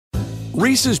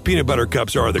Reese's peanut butter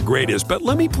cups are the greatest, but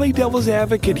let me play devil's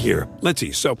advocate here. Let's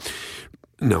see. So,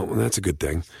 no, that's a good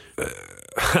thing.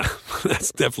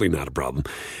 That's definitely not a problem.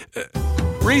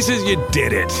 Reese's, you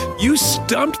did it. You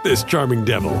stumped this charming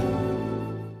devil.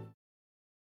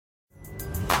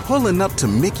 Pulling up to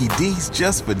Mickey D's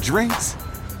just for drinks?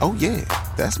 Oh, yeah,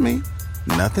 that's me.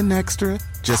 Nothing extra,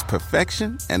 just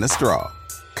perfection and a straw.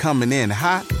 Coming in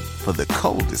hot for the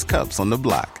coldest cups on the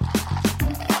block.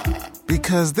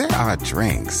 Because there are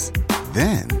drinks.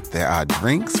 Then there are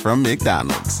drinks from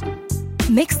McDonald's.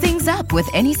 Mix things up with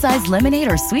any size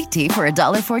lemonade or sweet tea for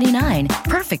 $1.49.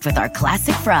 Perfect with our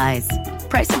classic fries.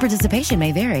 Price and participation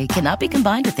may vary. Cannot be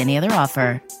combined with any other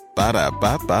offer.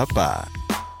 Ba-da-ba-ba-ba.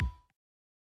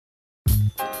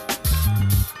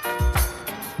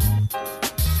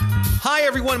 Hi,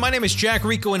 everyone. My name is Jack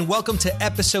Rico, and welcome to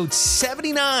episode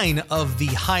 79 of the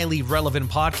Highly Relevant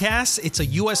Podcast. It's a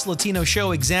U.S. Latino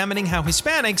show examining how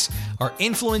Hispanics are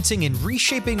influencing and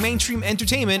reshaping mainstream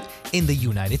entertainment in the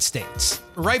United States.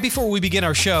 Right before we begin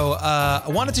our show, I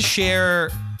wanted to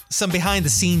share some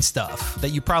behind-the-scenes stuff that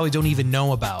you probably don't even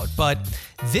know about. But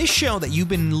this show that you've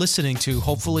been listening to,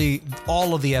 hopefully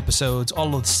all of the episodes,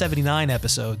 all of the 79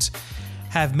 episodes,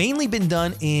 have mainly been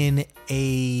done in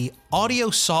a audio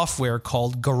software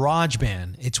called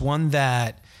GarageBand. It's one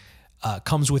that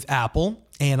comes with Apple,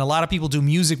 and a lot of people do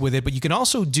music with it, but you can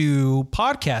also do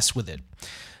podcasts with it.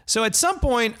 So at some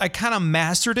point, I kind of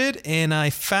mastered it, and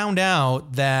I found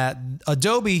out that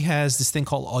Adobe has this thing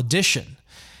called Audition.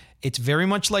 It's very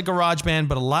much like GarageBand,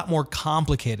 but a lot more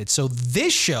complicated. So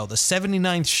this show, the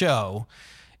 79th show,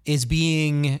 is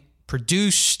being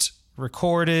produced,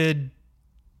 recorded,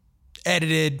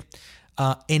 edited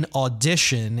in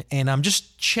Audition, and I'm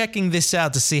just checking this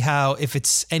out to see if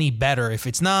it's any better. If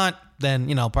it's not,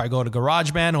 then I'll probably go to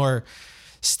GarageBand or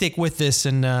stick with this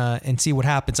and see what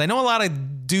happens. I know a lot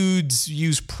of dudes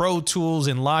use Pro Tools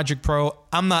and Logic Pro.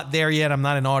 I'm not there yet. I'm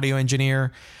not an audio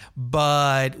engineer.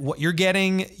 But what you're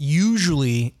getting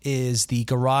usually is the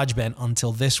GarageBand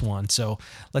until this one. So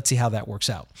let's see how that works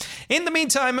out. In the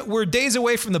meantime, we're days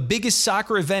away from the biggest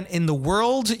soccer event in the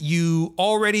world. You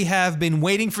already have been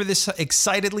waiting for this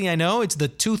excitedly, I know. It's the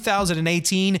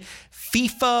 2018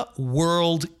 FIFA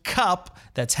World Cup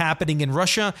that's happening in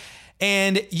Russia.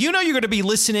 And you're going to be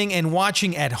listening and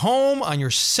watching at home, on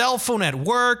your cell phone, at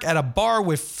work, at a bar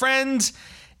with friends.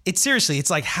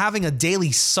 It's like having a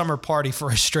daily summer party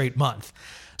for a straight month.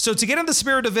 So to get in the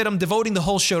spirit of it, I'm devoting the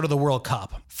whole show to the World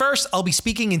Cup. First, I'll be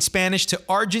speaking in Spanish to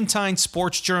Argentine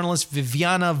sports journalist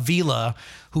Viviana Vila,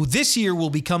 who this year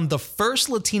will become the first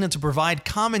Latina to provide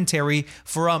commentary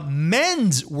for a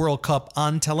men's World Cup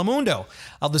on Telemundo.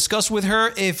 I'll discuss with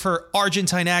her if her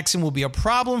Argentine accent will be a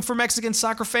problem for Mexican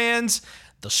soccer fans,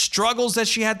 the struggles that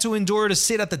she had to endure to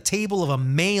sit at the table of a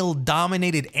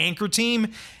male-dominated anchor team,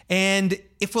 and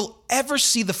if we'll ever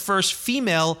see the first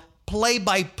female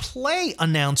play-by-play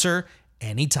announcer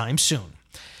anytime soon.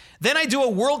 Then I do a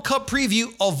World Cup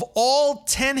preview of all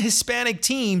 10 Hispanic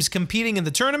teams competing in the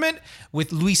tournament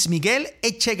with Luis Miguel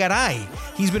Echegaray.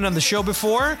 He's been on the show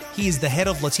before. He is the head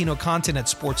of Latino content at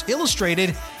Sports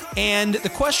Illustrated. And the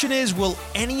question is, will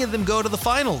any of them go to the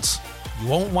finals? You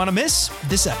won't want to miss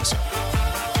this episode.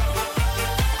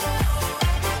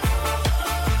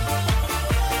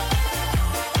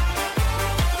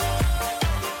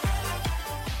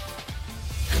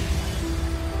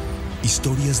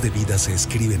 Historias de vida se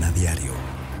escriben a diario.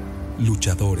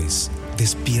 Luchadores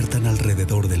despiertan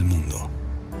alrededor del mundo.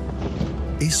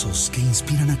 Esos que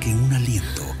inspiran a que un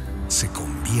aliento se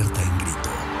convierta en grito.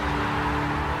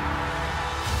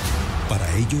 Para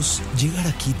ellos, llegar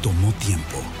aquí tomó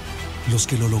tiempo. Los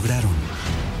que lo lograron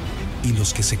y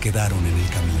los que se quedaron en el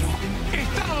camino.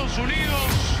 Estados Unidos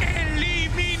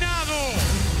eliminado.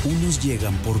 Unos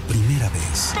llegan por primera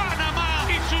vez. Panamá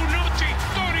y su noche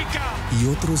histórica. Y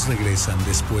otros regresan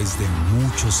después de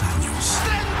muchos años.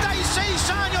 36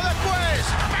 años después,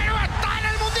 pero está en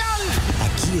el Mundial.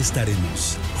 Aquí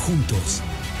estaremos, juntos,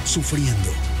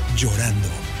 sufriendo, llorando,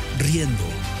 riendo,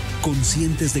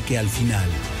 conscientes de que al final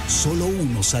solo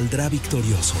uno saldrá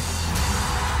victorioso.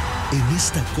 En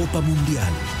esta Copa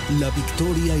Mundial, la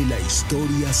victoria y la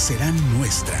historia serán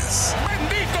nuestras.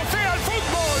 ¡Bendito sea el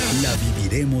fútbol! La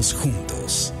viviremos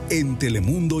juntos en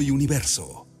Telemundo y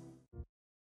Universo.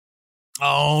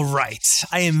 All right.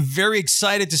 I am very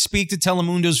excited to speak to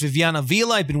Telemundo's Viviana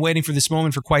Vila. I've been waiting for this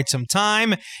moment for quite some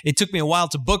time. It took me a while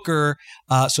to book her,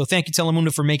 so thank you,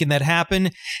 Telemundo, for making that happen.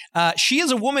 She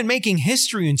is a woman making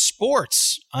history in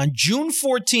sports. On June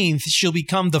 14th, she'll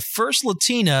become the first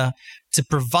Latina to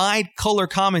provide color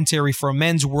commentary for a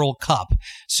men's World Cup.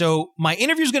 So my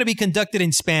interview is going to be conducted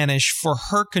in Spanish for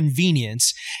her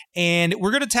convenience. And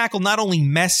we're going to tackle not only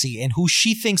Messi and who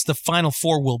she thinks the Final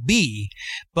Four will be,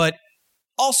 but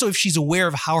also if she's aware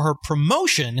of how her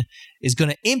promotion is going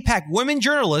to impact women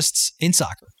journalists in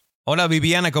soccer. Hola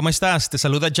Viviana, ¿cómo estás? Te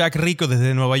saluda Jack Rico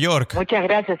desde Nueva York. Muchas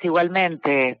gracias,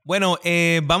 igualmente. Bueno,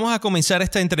 vamos a comenzar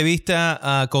esta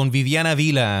entrevista con Viviana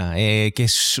Vila, que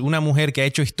es una mujer que ha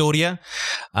hecho historia,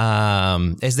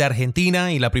 es de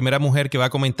Argentina y la primera mujer que va a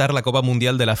comentar la Copa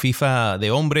Mundial de la FIFA de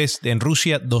hombres en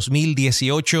Rusia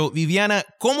 2018. Viviana,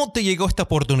 ¿cómo te llegó esta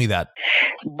oportunidad?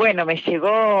 Bueno, me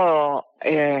llegó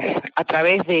a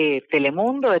través de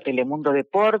Telemundo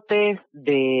Deportes,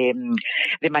 de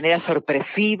manera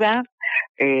sorpresiva,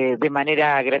 de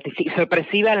manera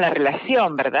sorpresiva en la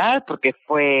relación, ¿verdad? Porque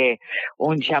fue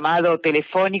un llamado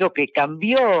telefónico que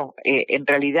cambió en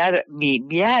realidad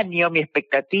mi año, mi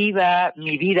expectativa,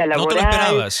 mi vida laboral. ¿No te lo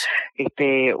esperabas?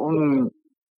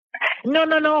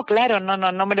 No, claro,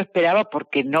 no me lo esperaba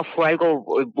porque no fue algo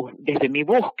desde mi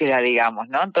búsqueda, digamos,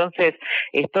 ¿no? Entonces,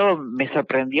 esto me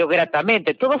sorprendió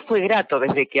gratamente. Todo fue grato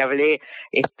desde que hablé,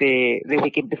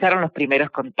 desde que empezaron los primeros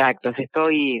contactos.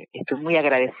 Estoy muy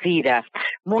agradecida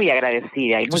y muy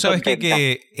Tú sabes contenta.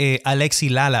 que Alexi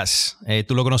Lalas,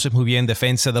 tú lo conoces muy bien,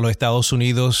 defensa de los Estados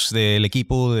Unidos del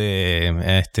equipo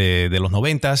de los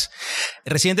 90s.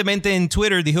 Recientemente en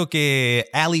Twitter dijo que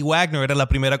Ali Wagner era la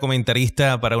primera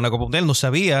comentarista para una Copa Mundial. No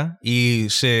sabía y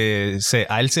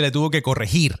a él se le tuvo que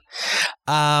corregir.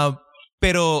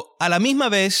 Pero a la misma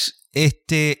vez,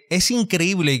 es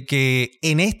increíble que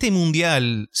en este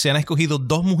mundial se han escogido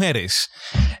dos mujeres,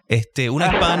 una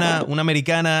hispana, una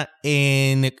americana,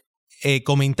 en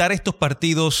comentar estos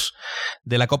partidos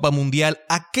de la Copa Mundial.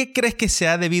 ¿A qué crees que se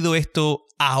ha debido esto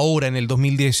ahora en el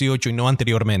 2018 y no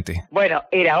anteriormente? Bueno,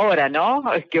 era hora, ¿no?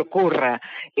 Que ocurra.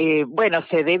 Bueno,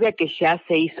 se debe a que ya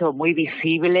se hizo muy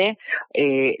visible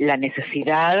la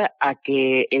necesidad a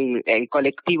que el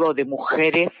colectivo de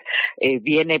mujeres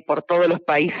viene por todos los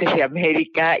países de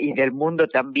América y del mundo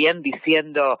también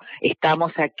diciendo,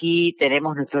 estamos aquí,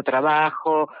 tenemos nuestro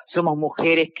trabajo, somos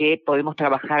mujeres que podemos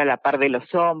trabajar a la par de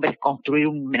los hombres, construir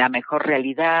una mejor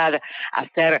realidad,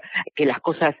 hacer que las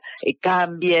cosas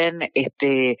cambien,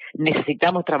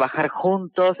 necesitamos trabajar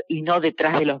juntos y no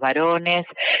detrás de los varones,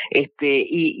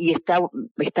 y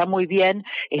está muy bien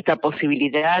esta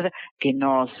posibilidad que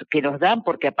nos dan,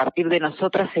 porque a partir de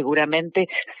nosotras seguramente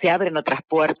se abren otras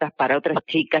puertas para otras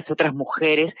chicas, otras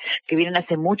mujeres que vienen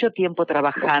hace mucho tiempo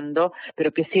trabajando,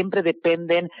 pero que siempre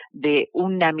dependen de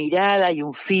una mirada y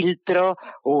un filtro,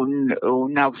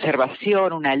 una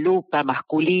observación, una lupa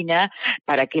masculina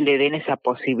para que le den esa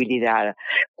posibilidad.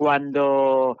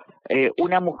 Cuando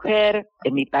una mujer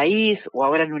en mi país o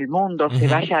ahora en el mundo se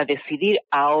vaya a decidir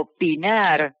a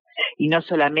opinar y no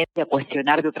solamente a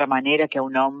cuestionar de otra manera que a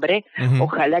un hombre,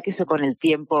 ojalá que eso con el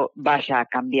tiempo vaya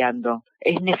cambiando.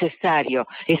 Es necesario,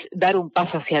 es dar un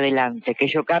paso hacia adelante, que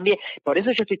yo cambie. Por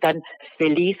eso yo estoy tan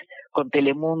feliz con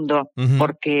Telemundo,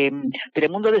 porque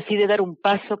Telemundo decide dar un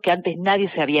paso que antes nadie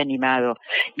se había animado.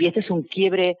 Y este es un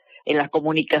quiebre en la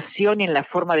comunicación y en la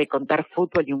forma de contar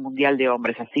fútbol y un mundial de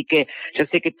hombres. Así que yo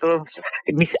sé que todos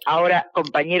mis ahora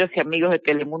compañeros y amigos de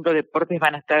Telemundo Deportes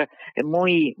van a estar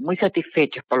muy, muy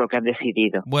satisfechos por lo que han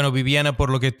decidido. Bueno, Viviana, por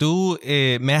lo que tú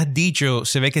me has dicho,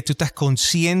 se ve que tú estás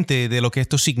consciente de lo que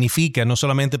esto significa, no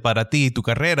solamente para ti y tu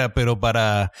carrera, pero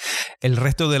para el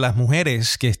resto de las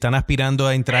mujeres que están aspirando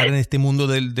a entrar en este mundo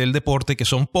del deporte, que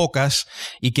son pocas,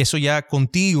 y que eso ya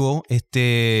contigo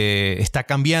está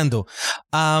cambiando.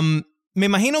 Me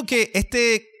imagino que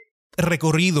este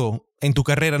recorrido en tu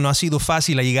carrera no ha sido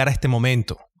fácil a llegar a este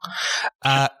momento.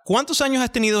 ¿Cuántos años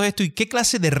has tenido esto y qué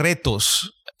clase de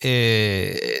retos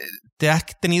te has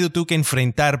tenido tú que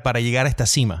enfrentar para llegar a esta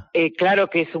cima? Claro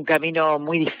que es un camino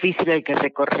muy difícil el que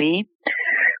recorrí,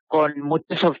 con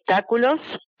muchos obstáculos,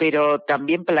 pero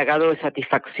también plagado de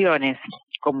satisfacciones,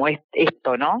 como es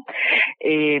esto, ¿no?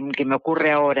 Que me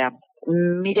ocurre ahora.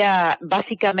 Mira,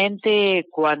 básicamente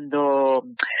cuando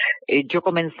yo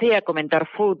comencé a comentar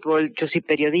fútbol, yo soy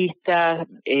periodista,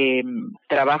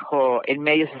 trabajo en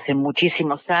medios hace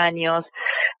muchísimos años,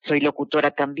 soy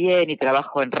locutora también y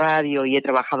trabajo en radio y he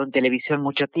trabajado en televisión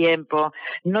mucho tiempo.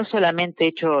 No solamente he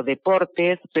hecho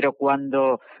deportes, pero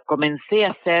cuando comencé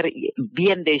a hacer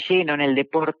bien de lleno en el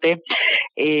deporte,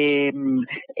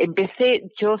 empecé,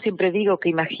 yo siempre digo que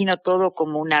imagino todo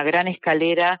como una gran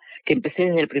escalera que empecé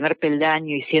desde el primer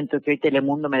peldaño y siento que hoy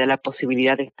Telemundo me da la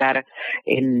posibilidad de estar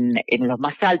en los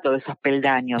más altos de esos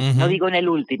peldaños. No digo en el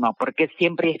último, porque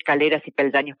siempre hay escaleras y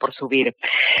peldaños por subir,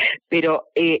 pero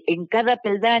en cada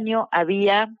peldaño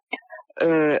había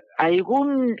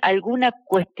alguna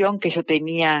cuestión que yo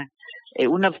tenía,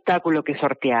 un obstáculo que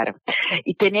sortear.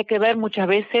 Y tenía que ver muchas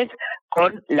veces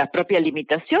con la propia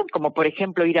limitación, como por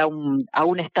ejemplo ir a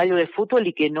un estadio de fútbol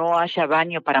y que no haya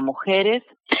baño para mujeres.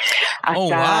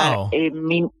 Hasta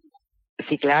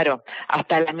sí, claro,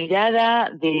 hasta la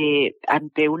mirada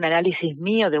ante un análisis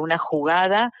mío de una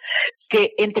jugada,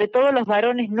 que entre todos los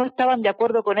varones no estaban de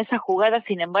acuerdo con esa jugada,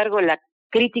 sin embargo la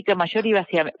crítica mayor iba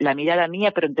hacia la mirada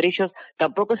mía, pero entre ellos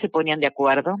tampoco se ponían de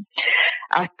acuerdo.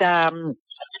 Hasta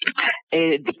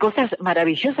cosas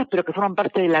maravillosas, pero que forman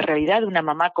parte de la realidad de una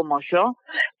mamá como yo,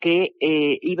 que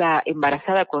iba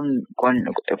embarazada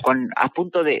a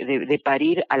punto de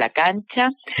parir a la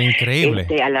cancha. Increíble.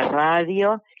 A la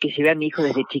radio, que llevé a mi hijo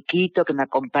desde chiquito, que me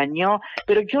acompañó,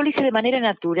 pero yo lo hice de manera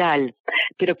natural.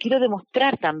 Pero quiero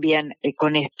demostrar también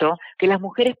con esto que las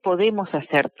mujeres podemos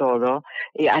hacer todo,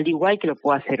 al igual que lo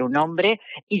puede hacer un hombre,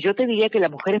 y yo te diría que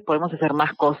las mujeres podemos hacer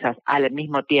más cosas al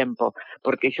mismo tiempo,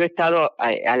 porque yo he estado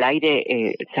al aire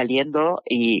saliendo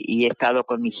y he estado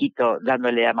con mi hijito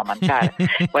dándole a amamantar.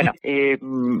 Bueno,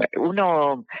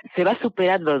 uno se va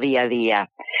superando día a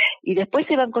día y después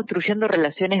se van construyendo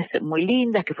relaciones muy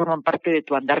lindas que forman parte de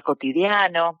tu andar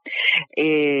cotidiano,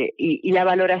 y la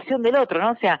valoración del otro,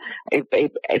 ¿no? O sea,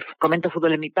 comento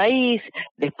fútbol en mi país,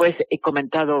 después he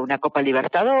comentado una Copa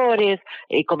Libertadores,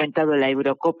 he comentado la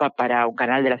Eurocopa para un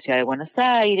canal de la Ciudad de Buenos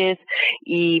Aires,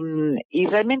 y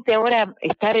realmente ahora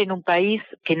estar en un país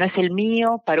que no es el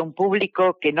mío, para un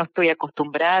público que no estoy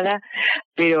acostumbrada,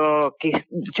 pero que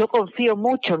yo confío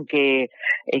mucho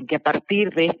en que a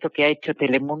partir de esto que ha hecho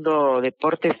Telemundo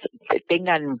Deportes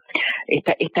tengan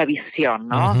esta visión,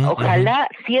 ¿no? Ojalá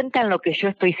sientan lo que yo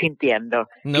estoy sintiendo.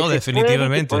 No,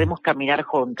 definitivamente. Que podemos caminar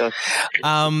juntos.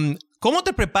 ¿Cómo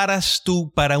te preparas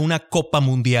tú para una Copa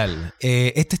Mundial?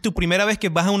 ¿Esta es tu primera vez que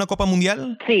vas a una Copa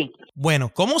Mundial? Sí.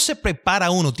 Bueno, ¿cómo se prepara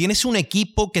uno? ¿Tienes un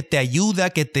equipo que te ayuda,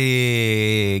 que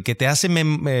te hace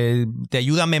te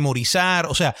ayuda a memorizar?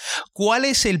 O sea, ¿cuál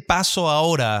es el paso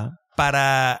ahora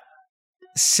para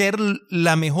ser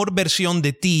la mejor versión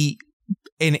de ti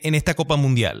en esta Copa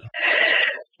Mundial?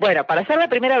 Bueno, para hacer la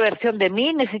primera versión de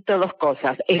mí necesito dos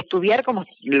cosas: estudiar como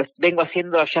lo vengo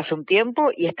haciendo ya hace un tiempo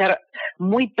y estar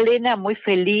muy plena, muy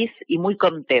feliz y muy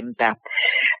contenta.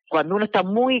 Cuando uno está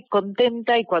muy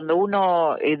contenta y cuando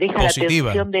uno deja Positiva.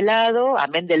 la tensión de lado,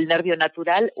 amén del nervio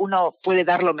natural, uno puede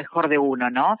dar lo mejor de uno,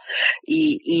 ¿no?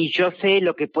 Y yo sé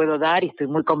lo que puedo dar y estoy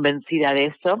muy convencida de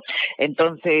eso.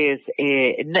 Entonces,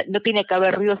 no tiene que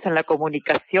haber ruidos en la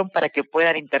comunicación para que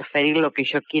puedan interferir lo que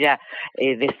yo quiera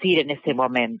decir en ese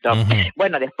momento.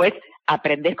 Bueno, después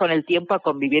aprendés con el tiempo a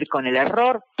convivir con el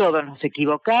error, todos nos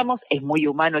equivocamos, es muy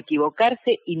humano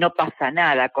equivocarse y no pasa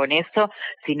nada con eso,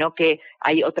 sino que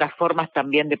hay otras formas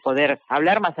también de poder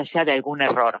hablar más allá de algún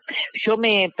error. Yo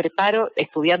me preparo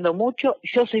estudiando mucho,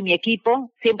 yo soy mi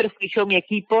equipo, siempre fui yo mi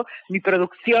equipo, mi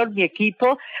producción, mi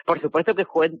equipo, por supuesto que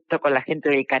cuento con la gente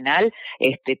del canal,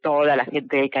 toda la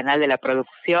gente del canal de la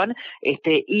producción,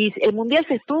 y el Mundial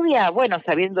se estudia, bueno,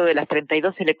 sabiendo de las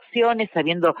 32 selecciones,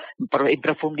 sabiendo en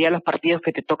profundidad los partidos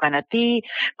que te tocan a ti,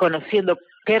 conociendo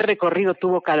qué recorrido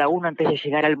tuvo cada uno antes de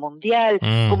llegar al Mundial,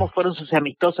 cómo fueron sus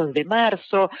amistosos de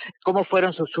marzo, cómo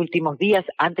fueron sus últimos días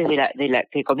antes de la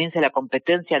que comience la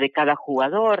competencia de cada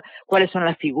jugador, cuáles son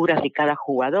las figuras de cada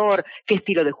jugador, qué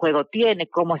estilo de juego tiene,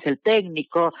 cómo es el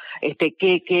técnico,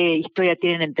 qué historia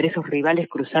tienen entre esos rivales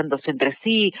cruzándose entre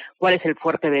sí, cuál es el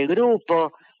fuerte del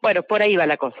grupo. Bueno, por ahí va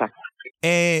la cosa.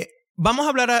 Vamos a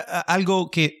hablar a algo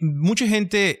que mucha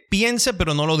gente piensa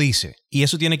pero no lo dice, y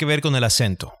eso tiene que ver con el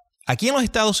acento. Aquí en los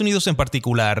Estados Unidos en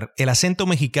particular, el acento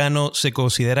mexicano se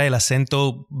considera el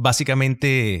acento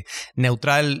básicamente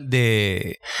neutral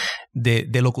de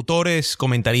locutores,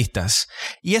 comentaristas.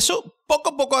 Y eso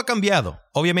poco a poco ha cambiado.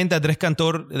 Obviamente Andrés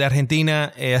Cantor de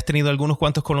Argentina, has tenido algunos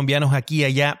cuantos colombianos aquí y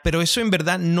allá, pero eso en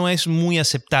verdad no es muy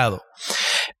aceptado.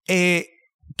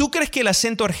 ¿Tú crees que el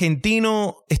acento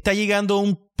argentino está llegando a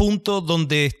un punto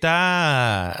donde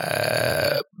está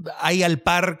ahí al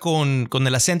par con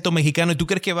el acento mexicano y tú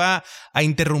crees que va a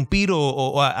interrumpir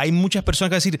o hay muchas personas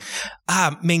que van a decir,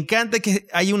 me encanta que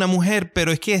haya una mujer,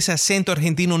 pero es que ese acento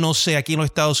argentino no sé aquí en los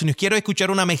Estados Unidos, quiero escuchar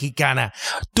una mexicana?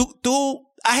 ¿Tú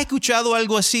has escuchado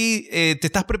algo así? ¿Te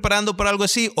estás preparando para algo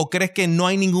así o crees que no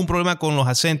hay ningún problema con los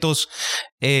acentos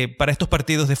para estos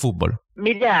partidos de fútbol?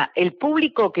 Mira, el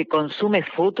público que consume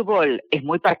fútbol es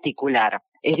muy particular.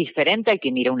 es diferente al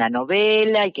que mira una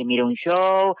novela, al que mira un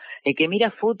show. El que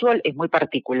mira fútbol es muy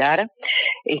particular,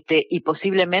 y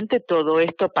posiblemente todo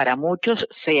esto para muchos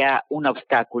sea un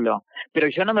obstáculo. Pero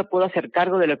yo no me puedo hacer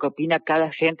cargo de lo que opina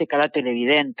cada gente, cada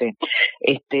televidente.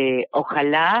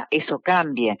 Ojalá eso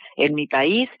cambie. En mi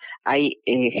país hay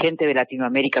gente de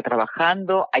Latinoamérica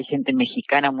trabajando, hay gente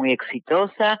mexicana muy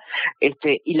exitosa,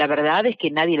 y la verdad es que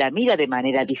nadie la mira de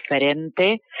manera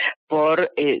diferente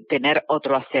por tener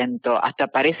otro acento, hasta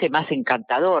parece más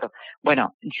encantador.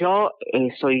 Bueno, yo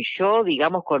soy yo,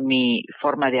 digamos, con mi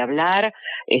forma de hablar,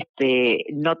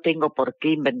 no tengo por qué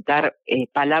inventar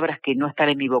palabras que no están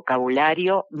en mi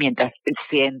vocabulario, mientras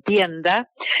se entienda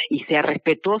y sea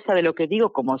respetuosa de lo que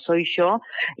digo, como soy yo,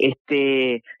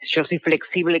 yo soy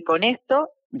flexible con esto.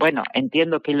 Bueno,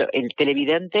 entiendo que el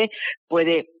televidente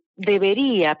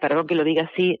debería, perdón que lo diga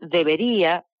así,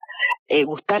 debería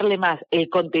gustarle más el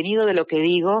contenido de lo que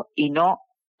digo y no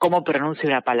cómo pronuncio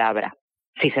una palabra,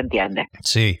 si se entiende.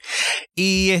 Sí.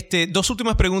 Y dos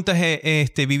últimas preguntas,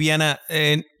 Viviana.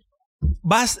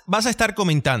 Vas a estar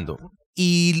comentando.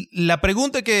 Y la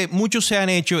pregunta que muchos se han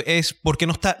hecho es ¿por qué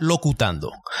no está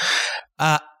locutando?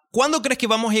 ¿Cuándo crees que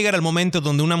vamos a llegar al momento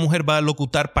donde una mujer va a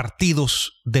locutar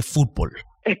partidos de fútbol?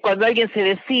 Es cuando alguien se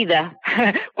decida,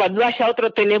 cuando haya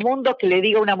otro Telemundo que le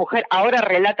diga a una mujer, ahora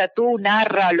relata tú,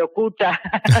 narra, locuta.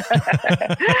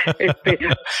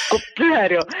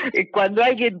 Claro, cuando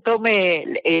alguien tome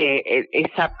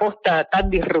esa posta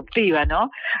tan disruptiva, ¿no?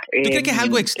 ¿Tú crees que es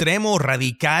algo extremo,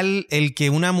 radical, el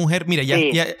que una mujer, mira,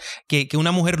 que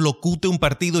una mujer locute un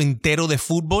partido entero de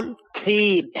fútbol?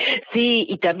 Sí,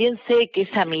 y también sé que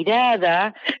esa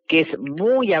mirada, que es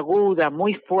muy aguda,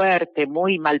 muy fuerte,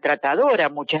 muy maltratadora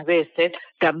muchas veces,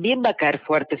 también va a caer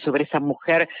fuerte sobre esa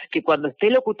mujer que cuando esté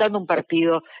locutando un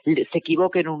partido se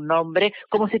equivoque en un nombre,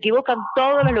 como se equivocan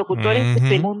todos los locutores de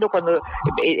este mundo cuando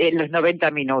en los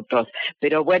 90 minutos.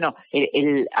 Pero bueno,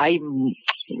 hay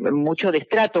mucho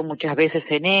destrato muchas veces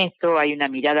en esto, hay una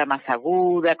mirada más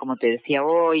aguda, como te decía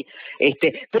hoy,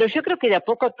 pero yo creo que de a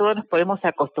poco todos nos podemos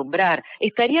acostumbrar.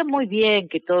 Estaría muy bien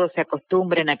que todos se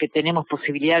acostumbren a que tenemos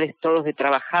posibilidades todos de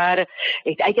trabajar,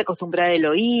 hay que acostumbrar el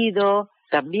oído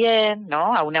también,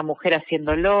 ¿no? A una mujer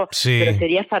haciéndolo, sí. Pero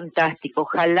sería fantástico.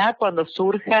 Ojalá cuando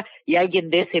surja y alguien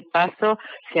dé ese paso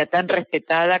sea tan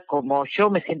respetada como yo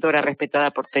me siento ahora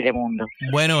respetada por Telemundo.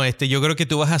 Bueno, yo creo que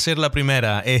tú vas a ser la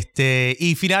primera.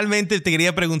 Y finalmente te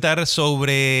quería preguntar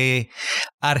sobre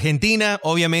Argentina.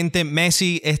 Obviamente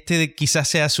Messi, quizás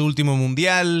sea su último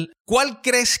mundial. ¿Cuál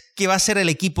crees que va a ser el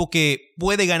equipo que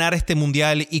puede ganar este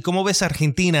mundial y cómo ves a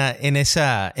Argentina en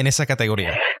esa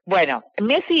categoría? Bueno,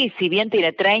 Messi, si bien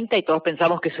tiene 30 y todos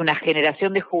pensamos que es una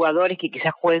generación de jugadores que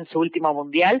quizás jueguen su último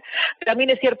mundial,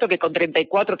 también es cierto que con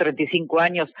 34, 35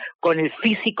 años, con el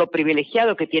físico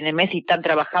privilegiado que tiene Messi tan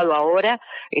trabajado ahora,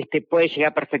 puede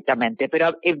llegar perfectamente.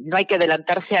 Pero no hay que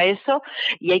adelantarse a eso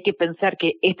y hay que pensar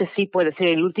que sí puede ser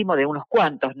el último de unos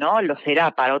cuantos, ¿no? Lo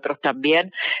será para otros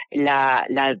también. La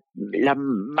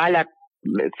mala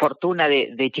fortuna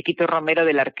de Chiquito Romero,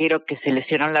 del arquero que se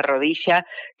lesionó en la rodilla,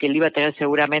 que él iba a tener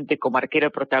seguramente como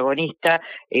arquero protagonista,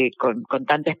 con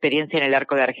tanta experiencia en el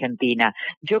arco de Argentina.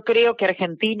 Yo creo que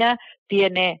Argentina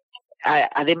tiene,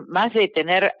 además de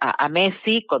tener a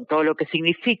Messi, con todo lo que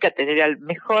significa tener al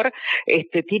mejor,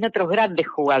 tiene otros grandes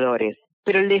jugadores.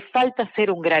 Pero le falta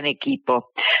ser un gran equipo.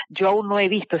 Yo aún no he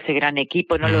visto ese gran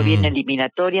equipo, no lo vi en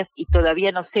eliminatorias y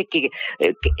todavía no sé que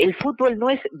el fútbol no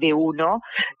es de uno,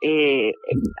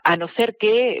 a no ser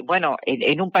que, bueno,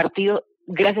 en un partido,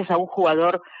 gracias a un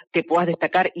jugador te puedas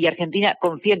destacar, y Argentina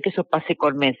confía en que eso pase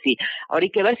con Messi. Ahora hay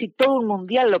que ver si todo un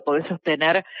mundial lo podés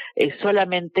sostener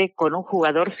solamente con un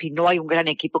jugador, si no hay un gran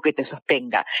equipo que te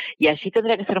sostenga. Y allí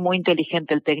tendrá que ser muy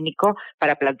inteligente el técnico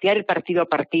para plantear el partido a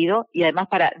partido y además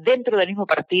para, dentro del mismo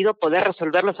partido, poder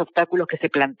resolver los obstáculos que se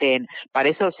planteen. Para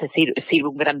eso sirve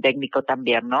un gran técnico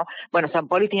también, ¿no? Bueno,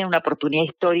 Sampaoli tiene una oportunidad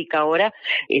histórica ahora.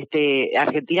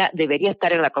 Argentina debería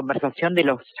estar en la conversación de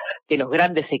los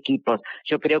grandes equipos.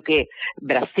 Yo creo que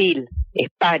Brasil,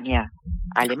 España,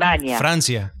 Alemania,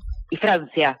 Francia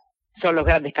son los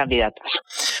grandes candidatos.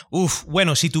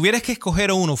 Bueno, si tuvieras que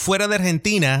escoger uno fuera de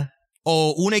Argentina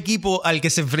o un equipo al que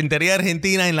se enfrentaría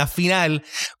Argentina en la final,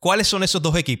 ¿cuáles son esos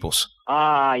dos equipos?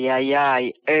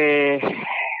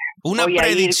 Una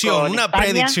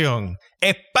predicción.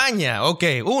 España, ok,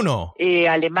 uno.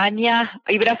 Alemania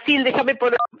y Brasil, déjame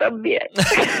poner también.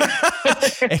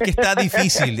 Es que está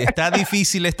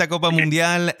difícil esta Copa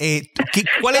Mundial.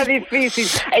 Está difícil.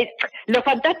 Lo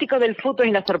fantástico del fútbol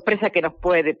es la sorpresa que nos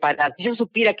puede parar. Si yo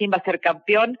supiera quién va a ser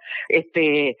campeón,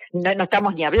 no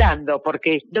estamos ni hablando,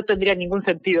 porque no tendría ningún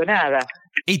sentido nada.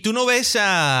 ¿Y tú no ves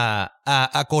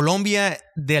a Colombia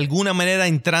de alguna manera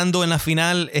entrando en la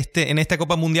final en esta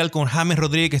Copa Mundial con James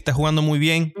Rodríguez, que está jugando muy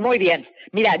bien? Muy bien.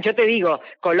 Mira, yo te digo,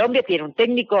 Colombia tiene un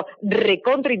técnico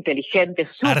recontra inteligente,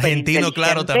 súper argentino, inteligente.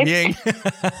 claro, también.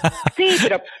 Sí,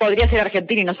 pero podría ser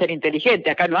argentino y no ser inteligente.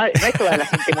 Acá no es toda la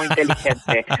gente muy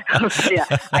inteligente. O sea,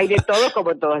 hay de todo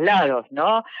como en todos lados,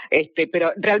 ¿no?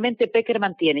 Pero realmente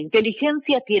Pekerman tiene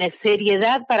inteligencia, tiene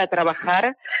seriedad para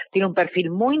trabajar, tiene un perfil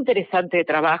muy interesante de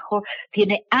trabajo,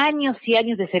 tiene años y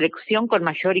años de selección con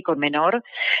mayor y con menor.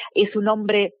 Es un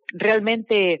hombre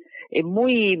realmente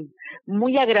muy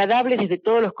agradable desde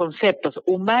todos los conceptos,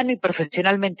 humano y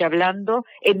profesionalmente hablando,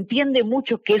 entiende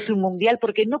mucho qué es un mundial,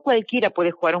 porque no cualquiera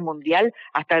puede jugar un mundial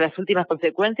hasta las últimas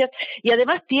consecuencias, y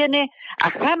además tiene a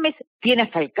James, tiene a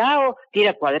Falcao, tiene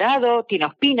a Cuadrado, tiene a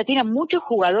Ospina, tiene a muchos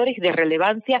jugadores de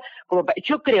relevancia.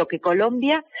 Yo creo que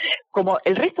Colombia, como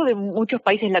el resto de muchos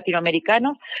países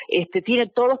latinoamericanos, tiene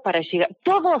todos para llegar,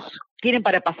 todos tienen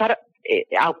para pasar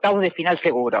a octavos de final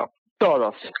seguro,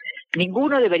 todos.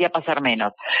 Ninguno debería pasar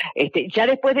menos. Ya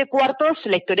después de cuartos,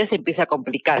 la historia se empieza a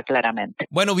complicar claramente.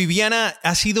 Bueno, Viviana,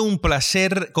 ha sido un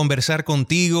placer conversar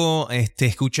contigo,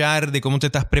 escuchar de cómo te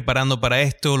estás preparando para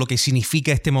esto, lo que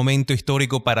significa este momento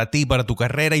histórico para ti, para tu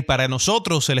carrera y para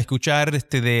nosotros, el escuchar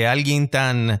de alguien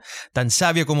tan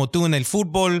sabio como tú en el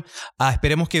fútbol.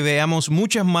 Esperemos que veamos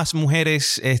muchas más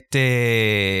mujeres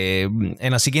en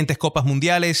las siguientes Copas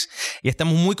Mundiales y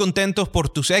estamos muy contentos por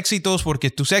tus éxitos, porque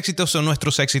tus éxitos son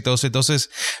nuestros éxitos. Entonces,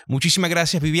 muchísimas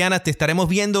gracias, Viviana. Te estaremos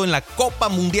viendo en la Copa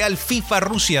Mundial FIFA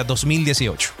Rusia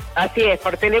 2018. Así es,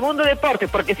 por Telemundo Deportes,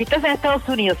 porque si estás en Estados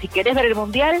Unidos y querés ver el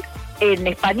Mundial, en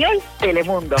español,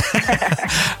 Telemundo.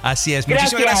 Así es.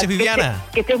 Muchísimas gracias, Viviana.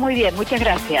 Que estés muy bien. Muchas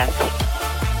gracias.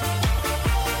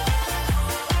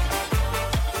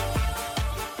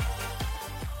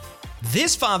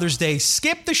 This Father's Day,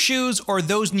 skip the shoes or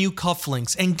those new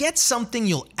cufflinks and get something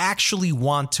you'll actually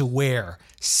want to wear.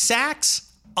 Saxx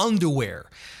underwear.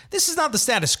 This is not the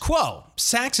status quo.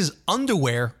 Saxx is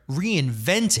underwear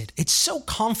reinvented. It's so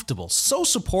comfortable, so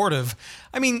supportive.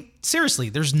 I mean, seriously,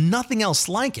 there's nothing else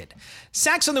like it.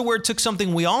 Saxx underwear took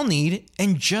something we all need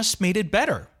and just made it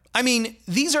better. I mean,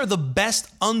 these are the best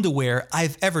underwear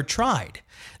I've ever tried.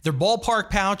 Their ballpark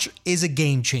pouch is a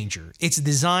game changer. It's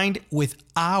designed with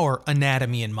our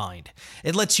anatomy in mind.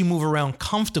 It lets you move around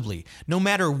comfortably, no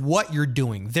matter what you're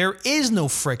doing. There is no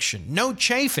friction, no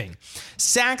chafing.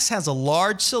 Saxx has a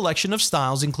large selection of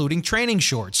styles, including training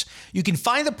shorts. You can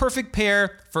find the perfect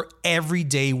pair for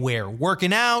everyday wear,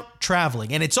 working out,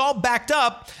 traveling, and it's all backed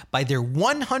up by their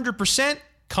 100%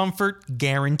 comfort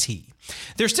guarantee.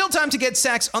 There's still time to get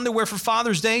Saxx underwear for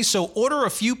Father's Day, so order a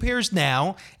few pairs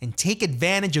now and take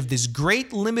advantage of this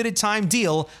great limited time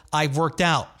deal I've worked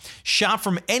out. Shop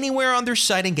from anywhere on their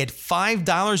site and get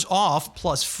 $5 off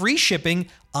plus free shipping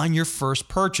on your first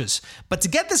purchase. But to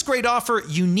get this great offer,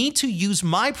 you need to use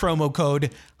my promo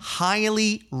code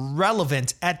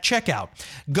HIGHLYRELEVANT at checkout.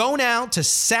 Go now to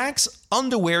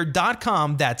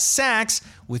saxxunderwear.com, that's Saxx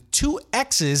with 2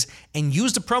 X's, and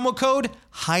use the promo code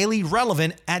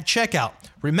HIGHLYRELEVANT at checkout.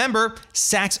 Remember,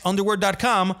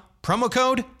 saxxunderwear.com, promo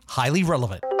code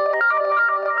HIGHLYRELEVANT.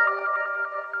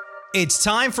 It's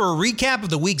time for a recap of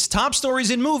the week's top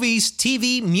stories in movies,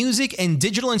 TV, music, and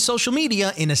digital and social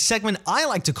media in a segment I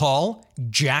like to call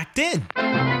Jacked In.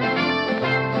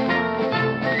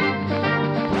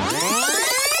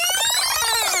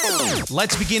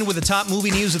 Let's begin with the top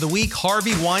movie news of the week.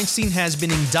 Harvey Weinstein has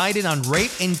been indicted on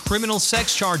rape and criminal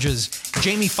sex charges.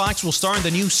 Jamie Foxx will star in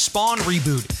the new Spawn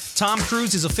reboot. Tom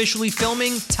Cruise is officially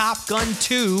filming Top Gun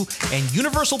 2, and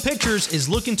Universal Pictures is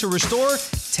looking to restore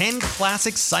 10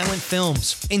 classic silent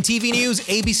films. In TV news,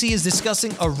 ABC is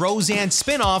discussing a Roseanne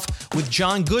spinoff with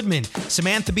John Goodman.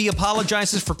 Samantha Bee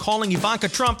apologizes for calling Ivanka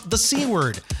Trump the C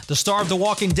word. The star of The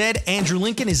Walking Dead, Andrew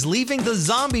Lincoln, is leaving the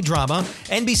zombie drama.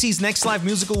 NBC's next live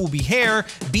musical will be Hair.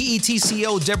 BET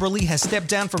CEO Deborah Lee has stepped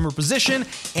down from her position,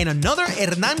 and another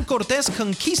Hernan Cortés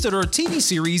Conquistador TV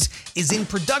series is in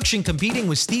production, competing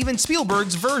with Steven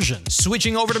Spielberg's version.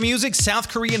 Switching over to music, South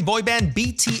Korean boy band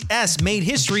BTS made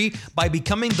history by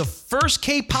becoming the first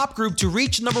K-pop group to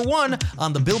reach #1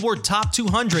 on the Billboard Top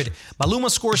 200. Maluma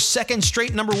scores second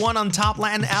straight #1 on Top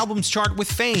Latin Albums chart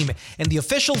with Fame, and the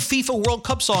official FIFA World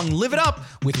Cup song Live It Up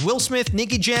with Will Smith,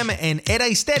 Nicky Jam, and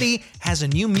Era Steady has a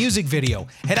new music video.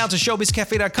 Head out to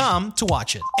showbizcafe.com to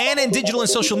watch it. And in digital and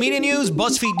social media news,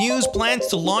 BuzzFeed News plans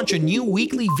to launch a new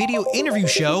weekly video interview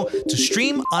show to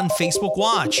stream on Facebook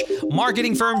Watch.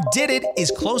 Marketing firm Did It is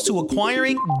close to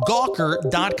acquiring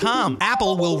Gawker.com.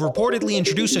 Apple will reportedly introduce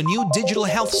introduced a new digital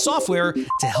health software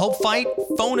to help fight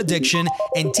phone addiction,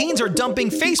 and teens are dumping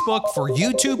Facebook for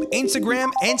YouTube, Instagram,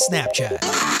 and Snapchat.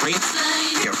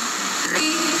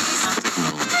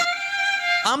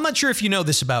 I'm not sure if you know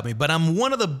this about me, but I'm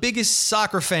one of the biggest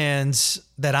soccer fans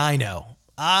that I know.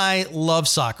 I love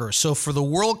soccer. So for the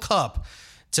World Cup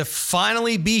to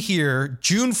finally be here,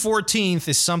 June 14th,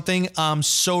 is something I'm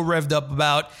so revved up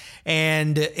about.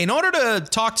 And in order to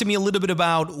talk to me a little bit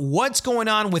about what's going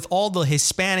on with all the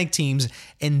Hispanic teams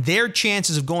and their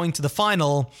chances of going to the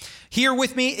final, here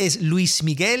with me is Luis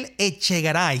Miguel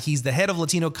Echegaray. He's the head of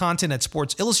Latino content at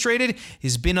Sports Illustrated.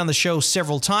 He's been on the show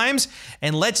several times.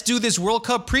 And let's do this World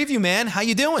Cup preview, man. How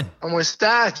you doing? ¿Cómo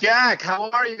estás, Jack?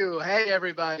 How are you? Hey,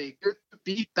 everybody. Good to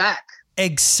be back.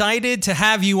 Excited to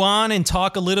have you on and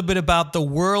talk a little bit about the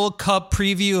World Cup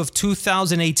preview of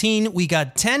 2018. We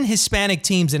got 10 Hispanic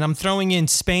teams, and I'm throwing in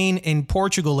Spain and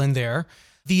Portugal in there.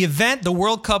 The event, the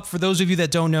World Cup, for those of you that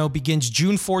don't know, begins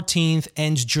June 14th,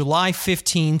 ends July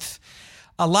 15th.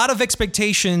 A lot of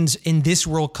expectations in this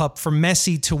World Cup for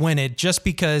Messi to win it, just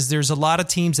because there's a lot of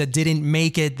teams that didn't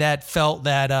make it that felt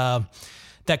that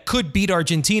that could beat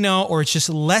Argentina, or it's just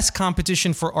less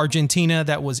competition for Argentina.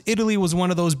 Italy was one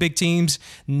of those big teams.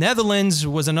 Netherlands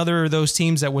was another of those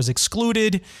teams that was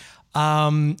excluded.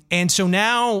 And so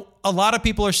now a lot of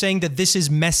people are saying that this is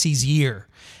Messi's year.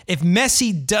 If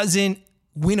Messi doesn't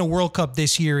win a World Cup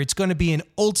this year, it's going to be an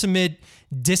ultimate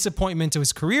disappointment to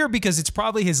his career, because it's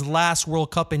probably his last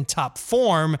World Cup in top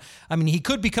form. I mean, he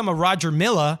could become a Roger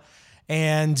Milla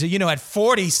and, at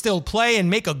 40 still play and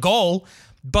make a goal.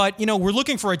 But, we're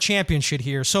looking for a championship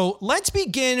here. So let's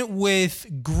begin with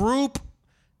Group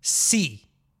C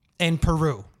and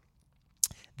Peru.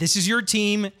 This is your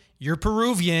team. You're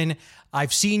Peruvian.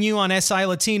 I've seen you on SI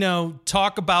Latino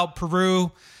talk about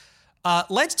Peru.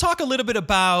 Let's talk a little bit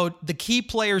about the key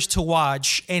players to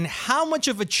watch and how much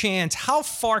of a chance, how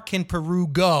far can Peru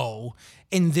go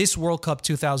in this World Cup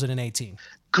 2018?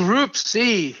 Group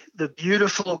C, the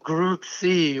beautiful Group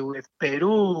C with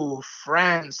Peru,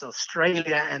 France,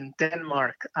 Australia, and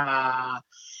Denmark.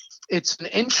 It's an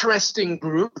interesting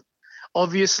group.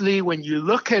 Obviously, when you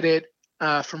look at it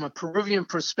from a Peruvian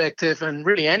perspective, and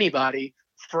really anybody,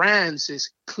 France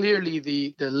is clearly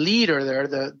the leader there,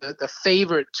 the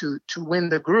favorite to win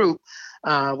the group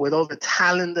with all the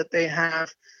talent that they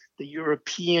have, the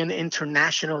European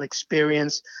international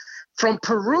experience. From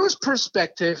Peru's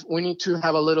perspective, we need to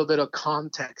have a little bit of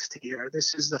context here.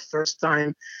 This is the first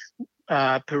time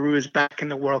Peru is back in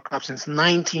the World Cup since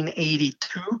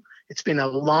 1982. It's been a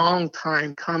long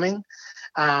time coming,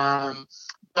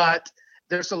 but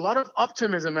there's a lot of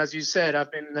optimism, as you said.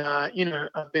 I've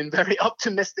been very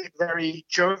optimistic, very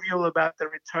jovial about the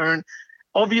return,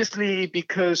 obviously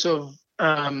because of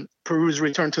Peru's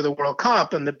return to the World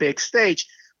Cup and the big stage.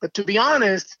 But to be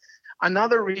honest,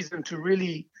 another reason to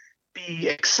really be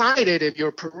excited if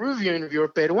you're Peruvian, if you're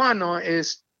Peruano,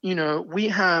 is, we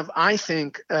have, I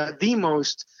think, the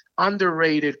most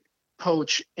underrated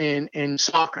coach in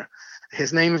soccer.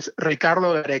 His name is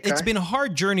Ricardo Gareca. It's been a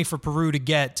hard journey for Peru to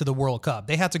get to the World Cup.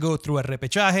 They had to go through a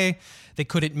repechaje. They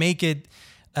couldn't make it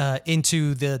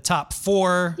into the top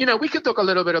four. We could talk a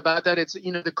little bit about that. It's,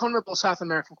 the CONMEBOL South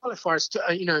American qualifiers,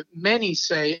 many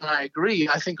say, and I agree,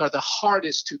 I think are the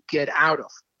hardest to get out of.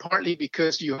 Partly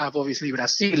because you have obviously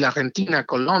Brazil, Argentina,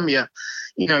 Colombia,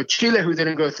 Chile, who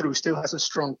didn't go through, still has a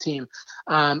strong team.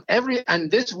 And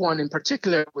this one in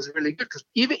particular was really good because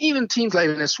even teams like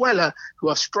Venezuela, who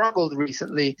have struggled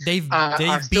recently, they've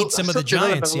beat some of the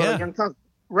giants. Yeah.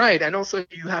 Right. And also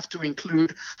you have to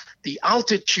include the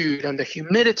altitude and the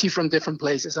humidity from different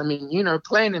places. I mean,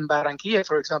 playing in Barranquilla,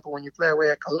 for example, when you play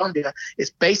away at Colombia, it's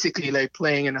basically like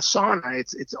playing in a sauna.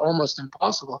 It's almost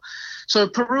impossible. So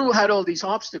Peru had all these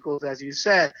obstacles, as you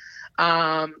said.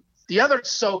 The other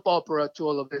soap opera to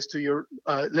all of this, to your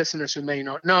listeners who may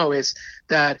not know, is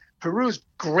that Peru's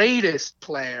greatest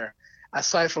player,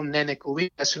 aside from Nene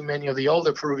Cubillas, who many of the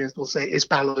older Peruvians will say, is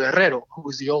Paolo Guerrero, who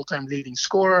is the all-time leading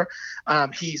scorer.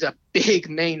 He's a big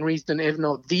main reason, if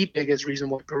not the biggest reason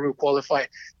why Peru qualified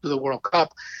to the World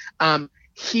Cup.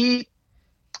 He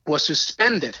was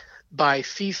suspended by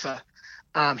FIFA.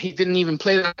 He didn't even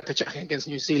play that repechaje against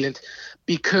New Zealand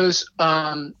because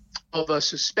of a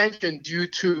suspension due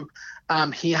to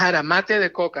he had a mate de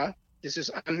coca. This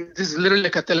is literally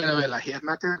like a telenovela. He had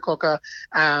mate de coca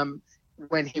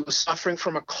when he was suffering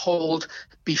from a cold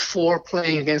before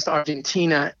playing against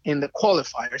Argentina in the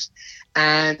qualifiers.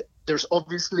 And there's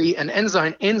obviously an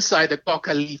enzyme inside the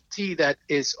coca leaf tea that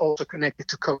is also connected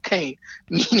to cocaine,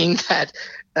 meaning that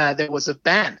there was a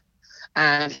ban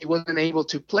and he wasn't able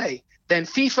to play. Then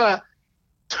FIFA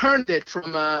turned it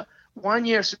from a 1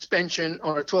 year suspension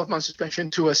or a 12-month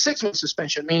suspension to a 6-month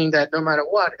suspension, meaning that no matter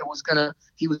what,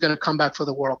 he was gonna come back for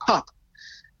the World Cup.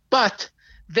 But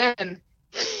then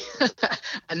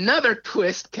another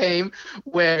twist came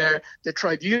where the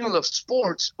Tribunal of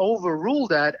Sports overruled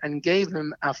that and gave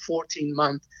him a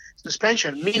 14-month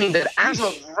suspension, meaning that as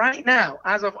of right now,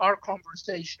 as of our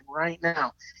conversation right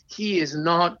now, he is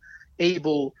not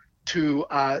able to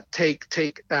take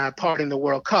part in the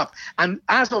World Cup. And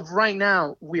as of right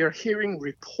now, we are hearing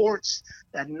reports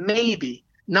that maybe,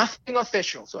 nothing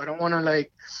official, so I don't want to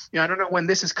I don't know when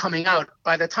this is coming out.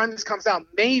 By the time this comes out,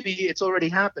 maybe it's already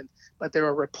happened. But there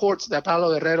are reports that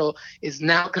Paolo Guerrero is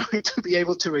now going to be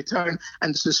able to return,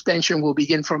 and the suspension will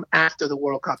begin from after the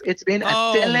World Cup. It's been a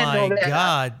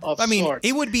telenovela of sorts.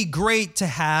 It would be great to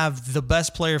have the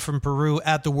best player from Peru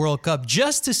at the World Cup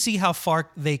just to see how far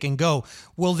they can go.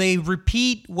 Will they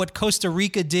repeat what Costa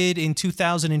Rica did in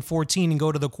 2014 and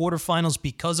go to the quarterfinals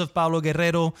because of Paolo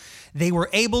Guerrero? They were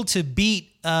able to beat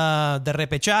the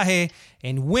repechaje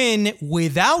and win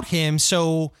without him.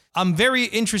 So I'm very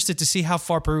interested to see how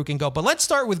far Peru can go. But let's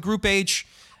start with Group H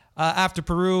after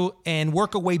Peru and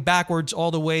work our way backwards all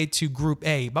the way to Group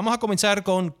A. Vamos a comenzar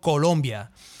con Colombia.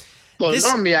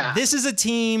 This is a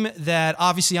team that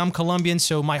obviously I'm Colombian,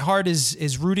 so my heart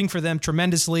is rooting for them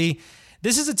tremendously.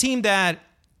 This is a team that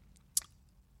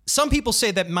some people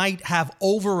say that might have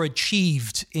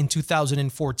overachieved in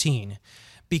 2014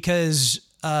 because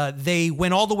they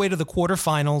went all the way to the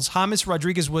quarterfinals. James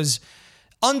Rodriguez was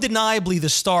undeniably the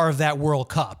star of that World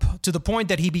Cup, to the point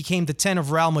that he became the 10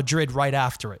 of Real Madrid right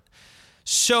after it.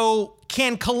 So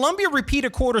can Colombia repeat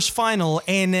a quarters final,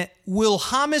 and will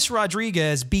James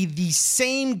Rodriguez be the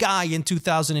same guy in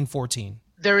 2014?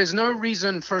 There is no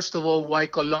reason, first of all, why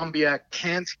Colombia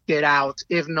can't get out,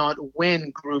 if not win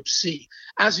Group C.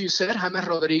 As you said, James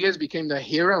Rodriguez became the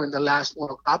hero in the last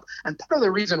World Cup, and part of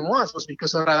the reason was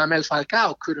because Radamel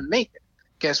Falcao couldn't make it.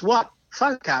 Guess what?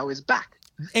 Falcao is back.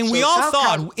 And so we all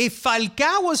thought, if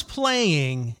Falcao was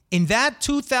playing in that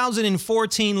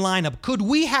 2014 lineup, could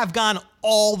we have gone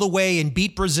all the way and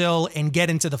beat Brazil and get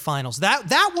into the finals?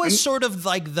 That was sort of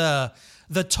like the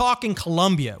talk in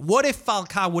Colombia. What if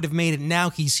Falcao would have made it? Now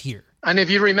he's here. And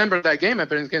if you remember that game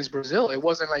against Brazil, it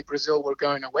wasn't like Brazil were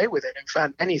going away with it. In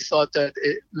fact, many thought that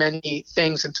many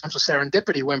things in terms of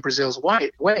serendipity went Brazil's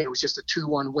way. It was just a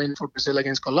 2-1 win for Brazil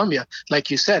against Colombia. Like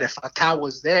you said, if Falcao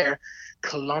was there,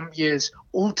 Colombia's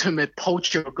ultimate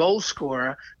poacher goal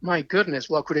scorer, my goodness,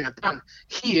 what could he have done?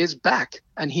 He is back,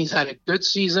 and he's had a good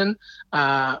season,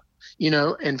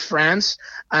 in France.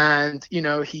 And,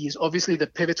 he's obviously the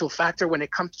pivotal factor when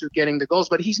it comes to getting the goals.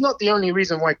 But he's not the only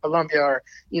reason why Colombia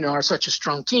are such a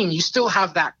strong team. You still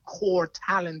have that core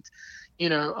talent,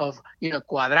 of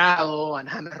Cuadrado and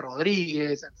James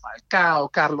Rodriguez and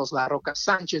Falcao, Carlos La Roca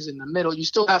Sanchez in the middle. You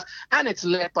still have, and it's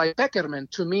led by Pekerman.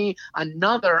 To me,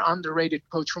 another underrated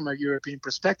coach from a European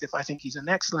perspective. I think he's an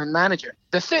excellent manager.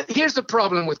 Here's the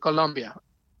problem with Colombia.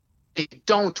 They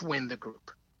don't win the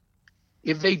group.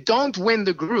 If they don't win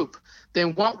the group,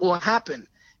 then what will happen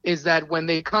is that when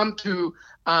they come to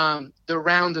the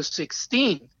round of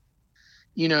 16,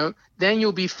 then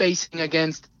you'll be facing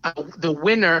against the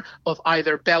winner of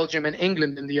either Belgium and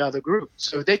England in the other group.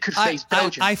 So they could face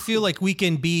Belgium. I feel like we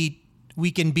can beat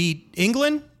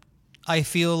England. I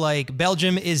feel like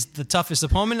Belgium is the toughest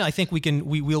opponent. I think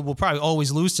we'll probably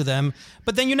always lose to them.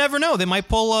 But then you never know. They might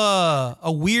pull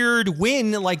a weird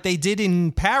win like they did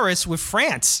in Paris with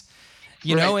France.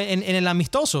 In El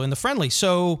Amistoso, in the friendly.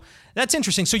 So that's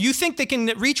interesting. So you think they can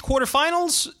reach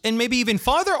quarterfinals and maybe even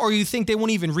farther, or you think they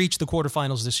won't even reach the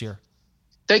quarterfinals this year?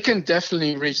 They can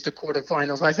definitely reach the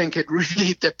quarterfinals. I think it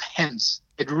really depends.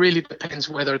 It really depends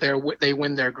whether they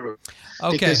win their group.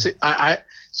 Okay. Because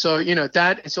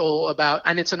that is all about,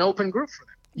 and it's an open group for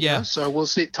them. Yeah. So we'll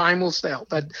see. Time will tell.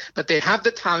 But they have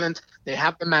the talent. They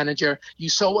have the manager. You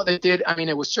saw what they did. I mean,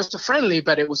 it was just a friendly,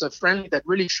 but it was a friendly that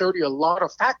really showed you a lot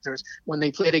of factors when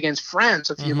they played against France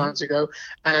a few months ago,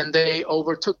 and they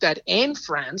overtook that in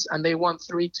France, and they won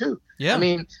 3-2. Yeah. I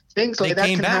mean, things like that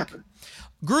can happen.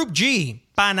 Group G,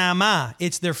 Panama.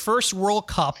 It's their first World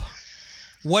Cup.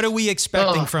 What are we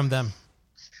expecting from them?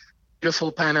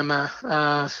 Beautiful Panama.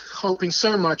 Hoping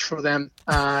so much for them.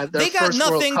 They got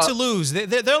nothing to lose.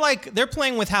 They're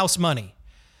playing with house money.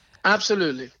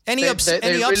 Absolutely. Any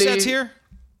upsets here?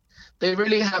 They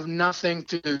really have nothing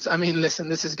to lose. I mean, listen,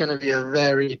 this is going to be a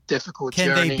very difficult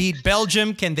journey. Can they beat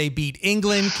Belgium? Can they beat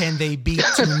England? Can they beat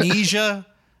Tunisia?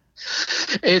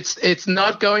 It's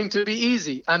not going to be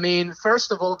easy. I mean,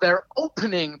 first of all, they're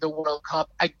opening the World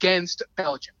Cup against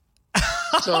Belgium.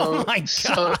 So, oh my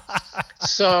God.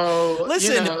 So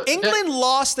listen, England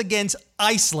lost against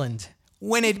Iceland.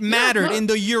 when it mattered in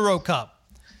the Euro Cup.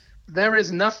 There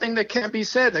is nothing that can't be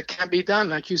said, that can't be done.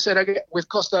 Like you said with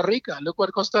Costa Rica. Look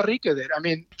what Costa Rica did. I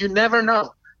mean, you never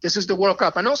know. This is the World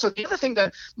Cup. And also the other thing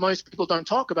that most people don't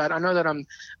talk about, I know that I'm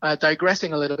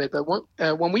digressing a little bit, but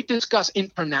when we discuss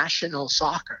international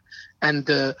soccer and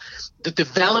the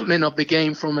development of the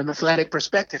game from an athletic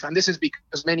perspective, and this is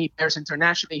because many players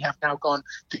internationally have now gone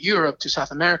to Europe, to South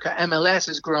America. MLS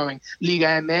is growing. Liga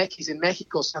MX in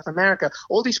Mexico, South America.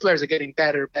 All these players are getting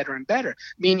better, and better,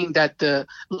 meaning that the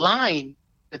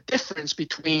difference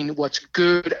between what's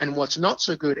good and what's not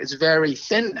so good is very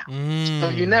thin now. So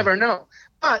you never know.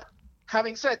 But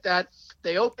having said that,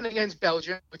 they open against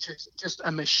Belgium, which is just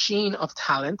a machine of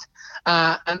talent.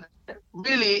 And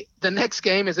really, the next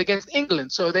game is against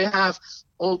England. So they have,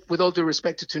 with all due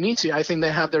respect to Tunisia, I think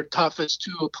they have their toughest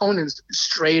two opponents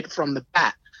straight from the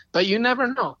bat. But you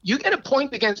never know. You get a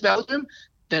point against Belgium,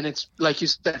 then it's, like you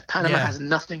said, Panama has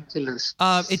nothing to lose.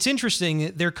 It's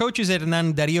interesting. Their coach is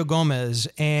Hernan Darío Gómez,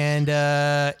 and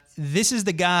this is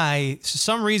the guy, for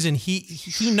some reason,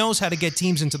 he knows how to get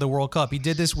teams into the World Cup. He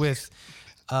did this with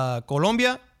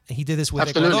Colombia, he did this with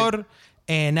Ecuador,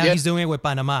 and now he's doing it with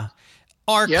Panama.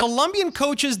 Are Colombian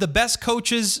coaches the best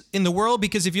coaches in the world?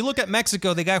 Because if you look at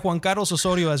Mexico, they got Juan Carlos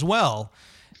Osorio as well.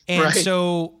 And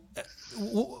so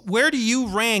where do you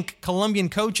rank Colombian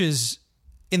coaches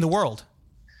in the world?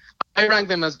 I rank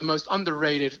them as the most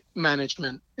underrated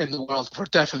management in the world,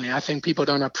 definitely. I think people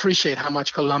don't appreciate how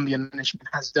much Colombian management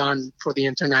has done for the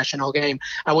international game.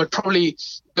 I would probably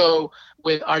go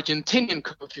with Argentinian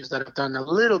coaches that have done a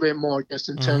little bit more just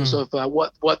in terms of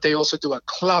what they also do at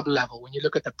club level. When you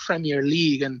look at the Premier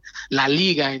League and La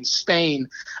Liga in Spain,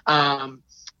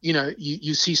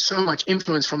 you see so much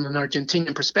influence from an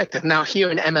Argentinian perspective. Now here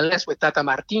in MLS with Tata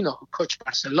Martino, who coached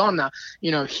Barcelona,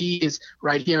 he is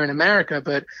right here in America.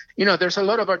 But, there's a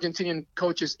lot of Argentinian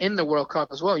coaches in the World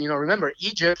Cup as well. Remember,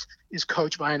 Egypt is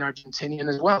coached by an Argentinian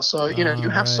as well. So, you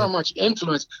have so much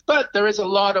influence. But there is a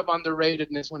lot of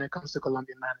underratedness when it comes to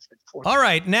Colombian management. All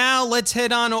right, now let's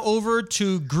head on over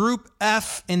to Group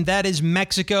F, and that is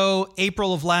Mexico.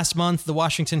 April of last month, the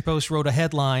Washington Post wrote a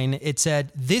headline. It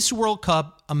said, "This World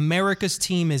Cup, America's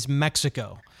team is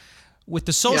Mexico." With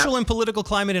the social and political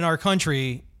climate in our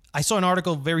country, I saw an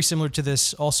article very similar to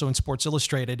this also in Sports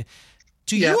Illustrated.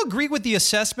 Do you agree with the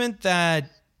assessment that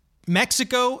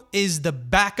Mexico is the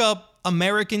backup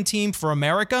American team for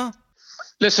America?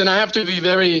 Listen, I have to be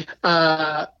very,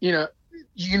 my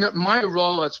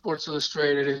role at Sports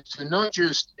Illustrated is to not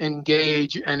just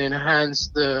engage and enhance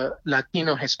the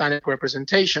Latino Hispanic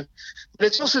representation, but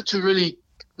it's also to really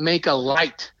make a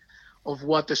light of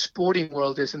what the sporting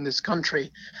world is in this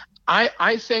country.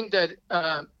 I think that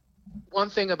one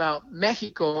thing about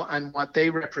Mexico and what they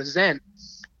represent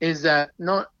is that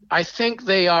I think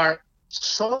they are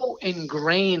so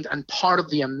ingrained and part of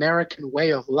the American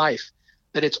way of life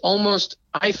that it's almost,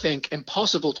 I think,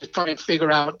 impossible to try and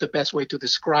figure out the best way to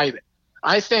describe it.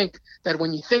 I think that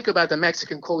when you think about the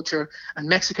Mexican culture and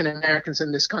Mexican Americans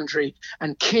in this country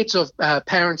and kids of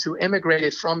parents who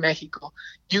immigrated from Mexico,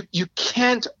 you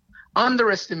can't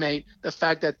underestimate the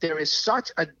fact that there is such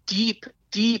a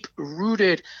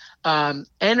deep-rooted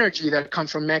energy that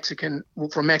comes from Mexican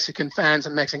fans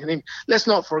and Mexican teams. Let's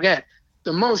not forget,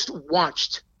 the most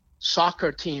watched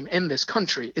soccer team in this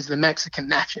country is the Mexican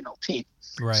national team.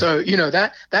 Right. So,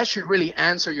 that should really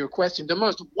answer your question. The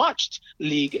most watched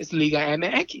league is Liga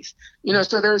MX.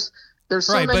 So there's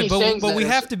so many things. But we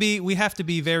have to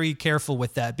be very careful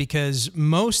with that, because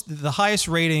the highest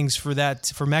ratings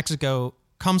for Mexico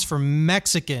comes from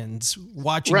Mexicans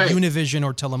watching Univision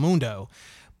or Telemundo.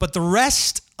 But the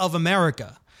rest of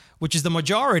America, which is the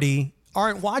majority,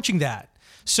 aren't watching that.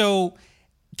 So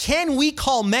can we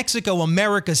call Mexico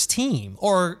America's team?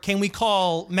 Or can we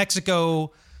call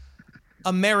Mexico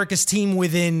America's team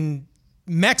within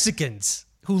Mexicans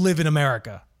who live in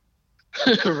America?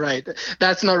 Right.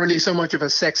 That's not really so much of a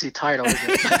sexy title, is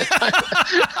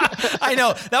it? I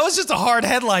know. That was just a hard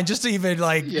headline just to even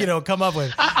come up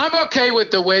with. I'm okay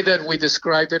with the way that we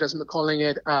described it as calling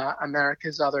it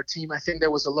America's other team. I think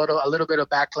there was a little bit of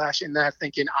backlash in that,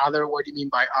 thinking other, what do you mean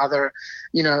by other?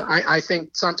 I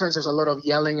think sometimes there's a lot of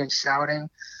yelling and shouting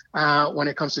when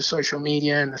it comes to social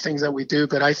media and the things that we do.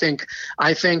 But I think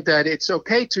that it's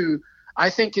okay I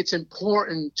think it's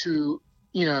important to,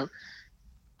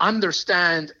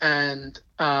 understand and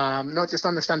not just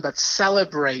understand, but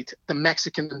celebrate the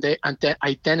Mexican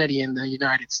identity in the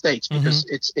United States, because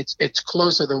it's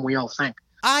closer than we all think.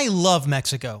 I love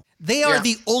Mexico. They are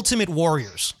the ultimate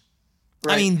warriors.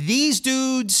 Right. I mean, these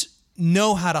dudes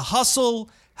know how to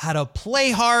hustle, how to play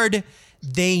hard.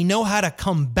 They know how to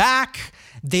come back.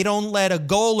 They don't let a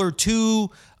goal or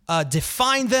two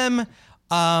define them.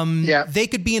 They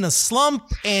could be in a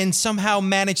slump and somehow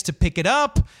manage to pick it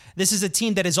up. This is a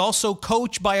team that is also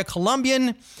coached by a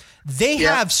Colombian. They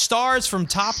have stars from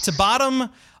top to bottom.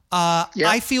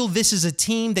 I feel this is a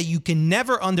team that you can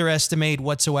never underestimate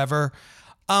whatsoever.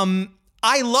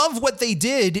 I love what they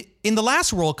did in the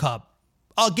last World Cup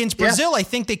against Brazil. I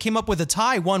think they came up with a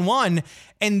tie 1-1,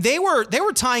 and they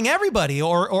were tying everybody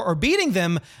or beating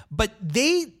them, but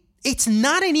it's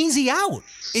not an easy out.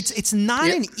 It's not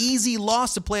an easy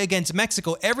loss to play against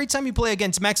Mexico. Every time you play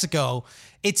against Mexico,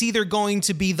 it's either going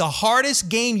to be the hardest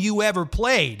game you ever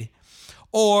played,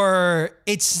 or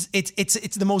it's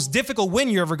the most difficult win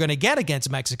you're ever going to get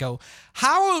against Mexico.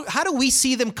 How do we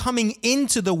see them coming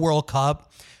into the World Cup?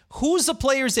 Who's the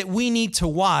players that we need to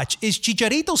watch? Is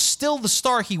Chicharito still the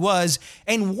star he was?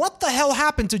 And what the hell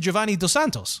happened to Giovanni Dos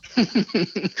Santos?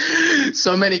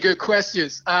 So many good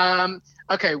questions.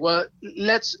 Okay, well,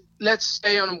 let's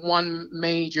stay on one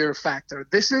major factor.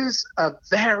 This is a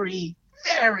very,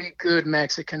 very good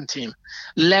Mexican team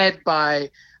led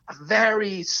by a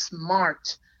very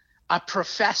smart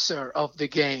professor of the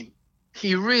game.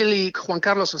 He really, Juan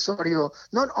Carlos Osorio,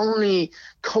 not only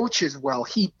coaches well,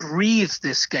 he breathes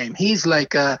this game. He's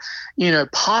like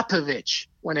Popovich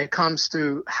when it comes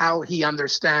to how he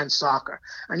understands soccer.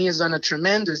 And he has done a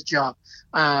tremendous job,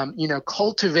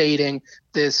 cultivating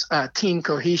this team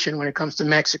cohesion when it comes to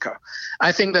Mexico.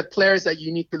 I think that players that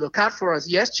you need to look out for us,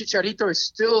 yes, Chicharito is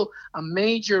still a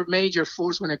major, major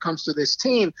force when it comes to this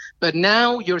team, but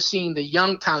now you're seeing the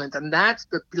young talent, and that's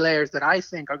the players that I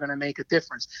think are going to make a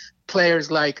difference.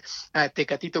 Players like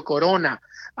Tecatito Corona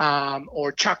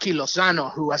or Chucky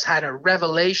Lozano, who has had a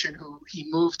revelation, who he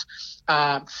moved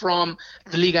from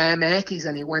the Liga MX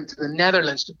and he went to the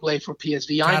Netherlands to play for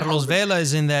PSV. Carlos Vela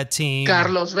is in that team.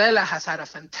 Carlos Vela has had a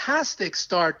fantastic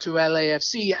start to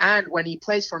LAFC, and when he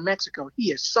plays for Mexico,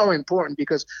 he is so important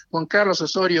because Juan Carlos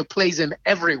Osorio plays him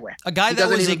everywhere. A guy that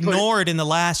was ignored in the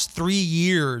last 3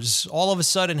 years, all of a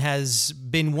sudden has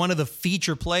been one of the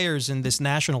feature players in this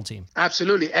national team.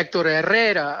 Absolutely. Hector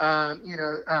Herrera,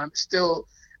 still...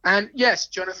 And yes,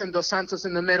 Jonathan Dos Santos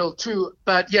in the middle too.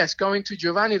 But yes, going to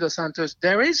Giovanni Dos Santos,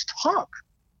 there is talk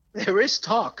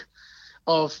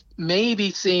of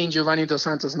maybe seeing Giovanni Dos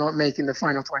Santos not making the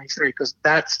final 23, because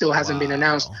that still hasn't been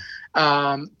announced.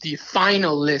 The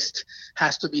final list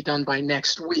has to be done by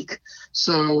next week.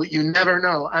 So you never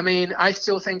know. I mean, I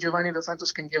still think Giovanni Dos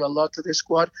Santos can give a lot to this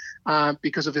squad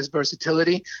because of his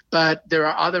versatility. But there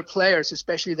are other players,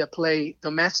 especially that play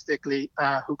domestically,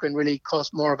 who can really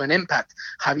cause more of an impact.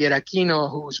 Javier Aquino,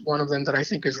 who's one of them that I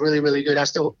think is really, really good.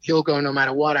 He'll go no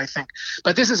matter what, I think.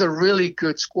 But this is a really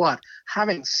good squad.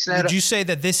 Having said, would you say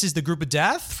that this is the group of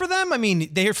death for them? I mean,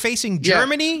 they're facing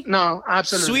Germany, no,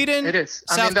 absolutely, Sweden, it is.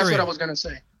 South I mean, that's Korea. what I was going to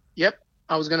say. Yep,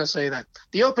 I was going to say that.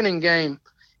 The opening game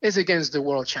is against the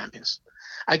world champions,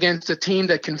 against a team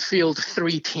that can field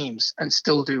 3 teams and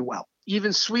still do well.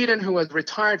 Even Sweden, who has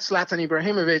retired Zlatan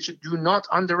Ibrahimovic, do not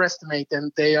underestimate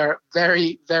them. They are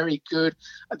very, very good.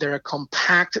 They're a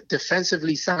compact,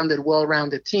 defensively sounded,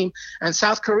 well-rounded team. And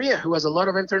South Korea, who has a lot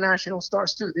of international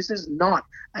stars too. This is not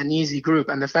an easy group.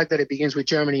 And the fact that it begins with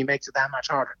Germany makes it that much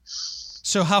harder.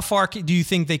 So how far do you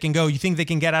think they can go? You think they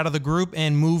can get out of the group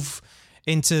and move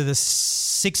into the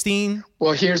 16?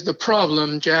 Well, here's the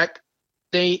problem, Jack.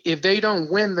 If they don't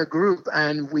win the group,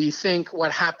 and we think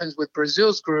what happens with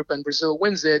Brazil's group and Brazil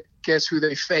wins it, guess who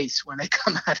they face when they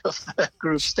come out of the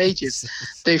group stages?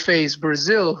 They face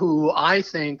Brazil, who I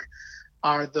think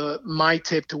are my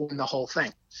tip to win the whole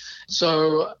thing.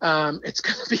 So it's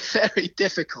going to be very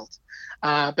difficult.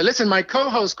 But listen, my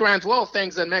co-host Grant Wall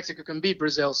thinks that Mexico can beat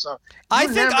Brazil. So I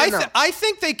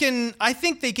think they can. I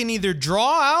think they can either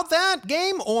draw out that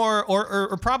game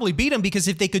or probably beat them, because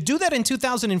if they could do that in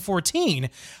 2014,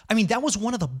 I mean, that was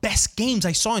one of the best games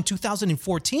I saw in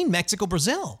 2014,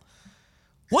 Mexico-Brazil.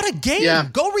 What a game! Yeah.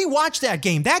 Go rewatch that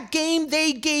game. That game,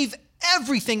 they gave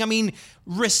everything. I mean,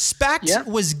 respect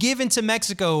was given to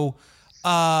Mexico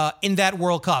in that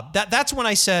World Cup. That's when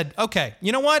I said, okay,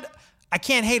 you know what? I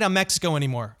can't hate on Mexico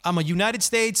anymore. I'm a United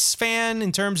States fan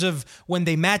in terms of when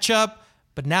they match up,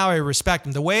 but now I respect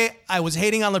them. The way I was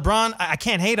hating on LeBron, I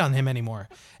can't hate on him anymore.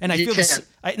 And I feel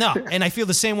I feel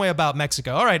the same way about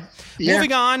Mexico. All right,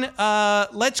 moving on.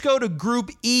 Let's go to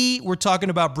Group E. We're talking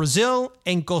about Brazil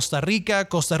and Costa Rica.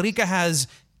 Costa Rica has,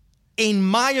 in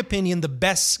my opinion, the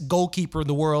best goalkeeper in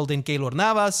the world in Keylor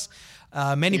Navas.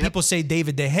 Many people say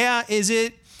David De Gea is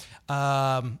it.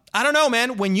 I don't know,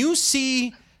 man. When you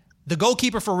see the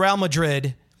goalkeeper for Real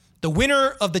Madrid, the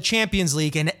winner of the Champions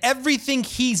League, and everything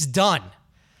he's done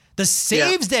The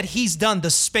saves that he's done,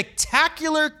 the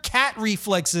spectacular cat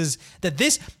reflexes that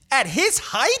at his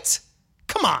height,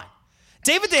 come on.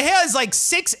 David De Gea is like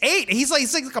 6'8". He's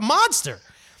like a monster.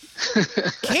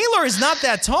 Keylor is not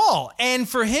that tall. And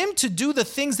for him to do the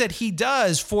things that he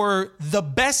does for the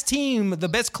best team, the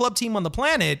best club team on the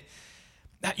planet,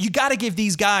 you got to give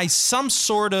these guys some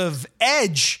sort of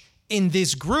edge in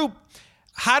this group.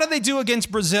 How do they do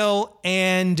against Brazil?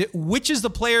 And which is the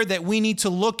player that we need to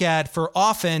look at for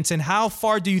offense? And how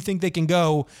far do you think they can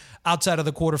go outside of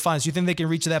the quarterfinals? Do you think they can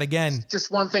reach that again?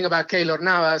 Just one thing about Keylor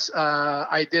Navas.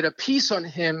 I did a piece on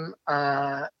him,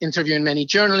 interviewing many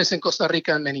journalists in Costa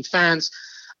Rica and many fans.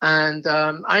 And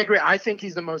I agree. I think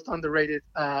he's the most underrated,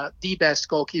 the best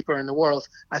goalkeeper in the world.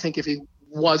 I think if he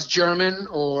was German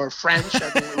or French, I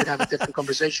think we would have a different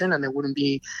conversation and there wouldn't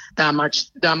be that much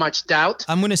doubt.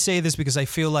 I'm going to say this because I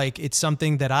feel like it's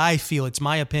something that it's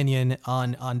my opinion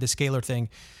on this Keylor thing.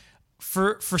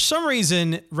 For some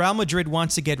reason, Real Madrid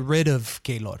wants to get rid of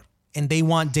Keylor and they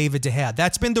want David De Gea.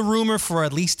 That's been the rumor for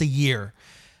at least a year.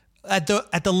 At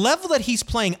the level that he's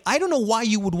playing, I don't know why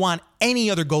you would want any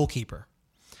other goalkeeper.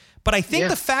 But I think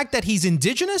the fact that he's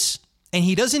indigenous and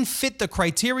he doesn't fit the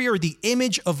criteria or the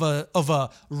image of a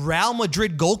Real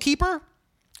Madrid goalkeeper,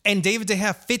 and David De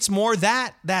Gea fits more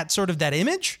that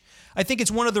image, I think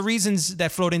it's one of the reasons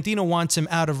that Florentino wants him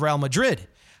out of Real Madrid.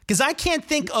 Because I can't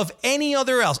think of any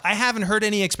other else. I haven't heard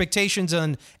any expectations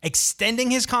on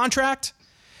extending his contract,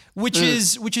 which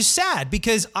is sad,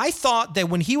 because I thought that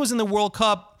when he was in the World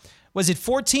Cup, was it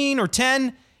 14 or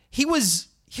 10, he was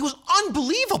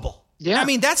unbelievable. Yeah. I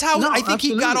mean, that's how I think absolutely.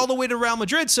 he got all the way to Real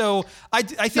Madrid. So I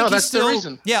think he's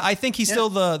still, I think he's still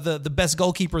the best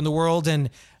goalkeeper in the world. And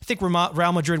I think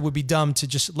Real Madrid would be dumb to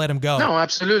just let him go. No,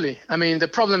 absolutely. I mean, the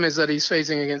problem is that he's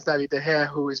facing against David De Gea,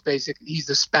 who is he's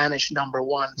the Spanish number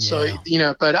one. Yeah.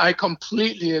 So, but I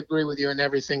completely agree with you in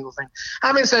every single thing.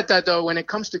 Having said that, though, when it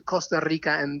comes to Costa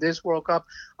Rica and this World Cup,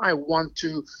 I want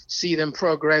to see them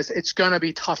progress. It's going to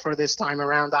be tougher this time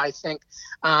around, I think.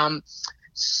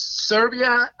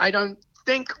 Serbia, I don't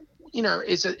think,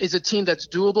 is a team that's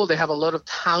doable. They have a lot of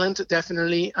talent,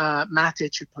 definitely.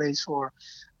 Matic, who plays for,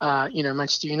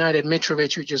 Manchester United.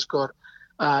 Mitrovic, who just got,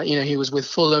 he was with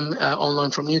Fulham on loan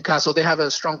from Newcastle. They have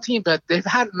a strong team, but they've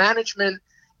had management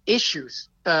issues,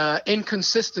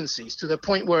 inconsistencies, to the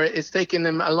point where it's taken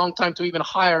them a long time to even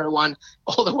hire one,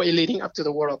 all the way leading up to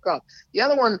the World Cup. The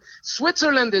other one,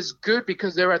 Switzerland, is good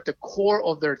because they're at the core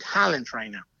of their talent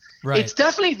right now. Right. It's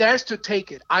definitely theirs to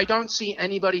take it. I don't see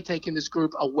anybody taking this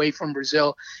group away from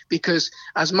Brazil, because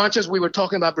as much as we were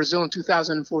talking about Brazil in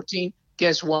 2014,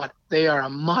 guess what? They are a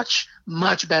much,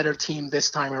 much better team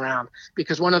this time around,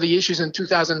 because one of the issues in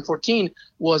 2014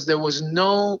 was they were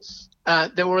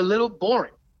a little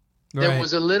boring. Right.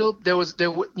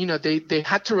 They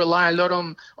had to rely a lot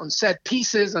on set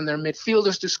pieces and their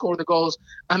midfielders to score the goals.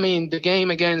 I mean, the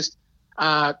game against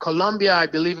Colombia, I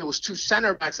believe it was two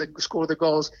center backs that scored the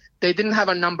goals. They didn't have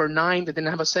a number 9. They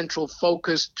didn't have a central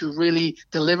focus to really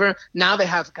deliver. Now they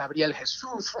have Gabriel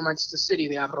Jesus from Manchester City.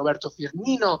 They have Roberto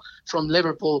Firmino from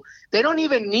Liverpool. They don't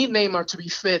even need Neymar to be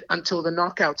fit until the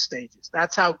knockout stages.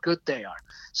 That's how good they are.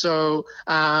 So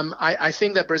I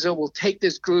think that Brazil will take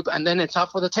this group, and then it's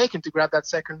tough for the taking to grab the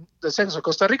second. So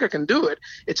Costa Rica can do it.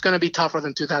 It's going to be tougher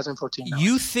than 2014. Now.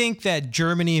 You think that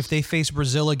Germany, if they face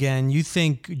Brazil again, you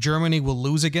think Germany will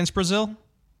lose against Brazil?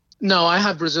 No, I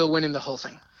have Brazil winning the whole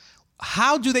thing.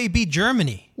 How do they beat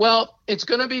Germany? Well, it's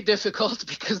going to be difficult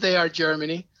because they are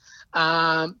Germany.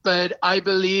 But I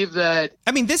believe that...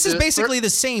 I mean, this is basically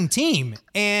the same team,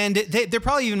 and they're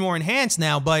probably even more enhanced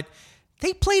now, but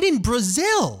they played in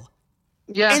Brazil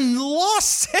and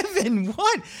lost 7-1.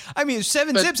 I mean,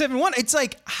 7-1. It's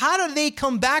like, how do they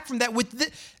come back from that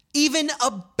with even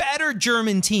a better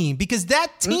German team? Because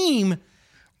that team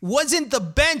wasn't the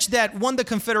bench that won the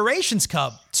Confederations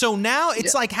Cup. So now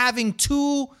it's like having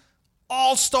two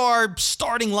all-star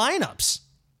starting lineups.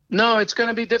 No, it's going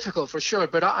to be difficult for sure.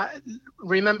 But I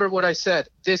remember what I said.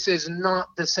 This is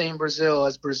not the same Brazil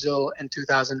as Brazil in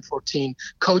 2014.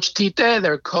 Coach Tite,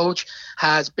 their coach,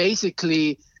 has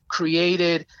basically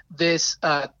created this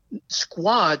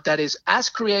squad that is as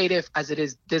creative as it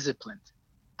is disciplined.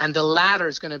 And the latter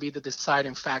is going to be the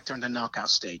deciding factor in the knockout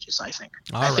stages, I think.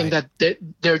 I think that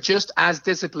they're just as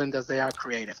disciplined as they are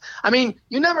creative. I mean,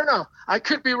 you never know. I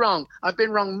could be wrong. I've been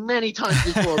wrong many times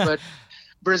before, but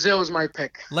Brazil is my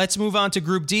pick. Let's move on to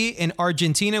Group D in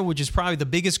Argentina, which is probably the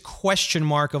biggest question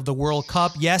mark of the World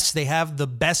Cup. Yes, they have the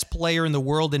best player in the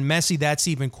world in Messi. That's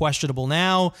even questionable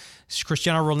now.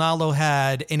 Cristiano Ronaldo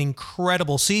had an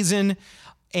incredible season,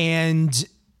 and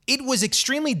it was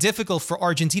extremely difficult for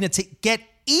Argentina to get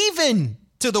even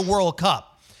to the World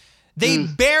Cup. They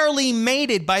barely made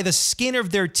it by the skin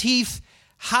of their teeth.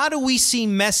 How do we see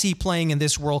Messi playing in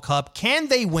this World Cup? Can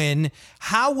they win?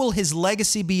 How will his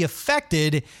legacy be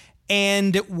affected?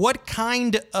 And what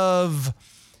kind of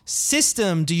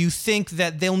system do you think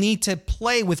that they'll need to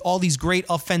play with all these great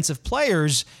offensive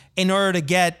players in order to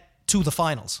get to the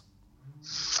finals?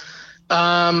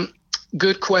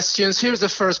 Good questions. Here's the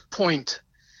first point.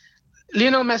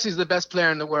 Lionel Messi is the best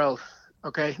player in the world.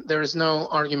 Okay, there is no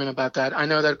argument about that. I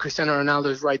know that Cristiano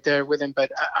Ronaldo is right there with him,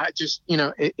 but I just,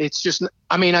 it's just,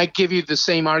 I give you the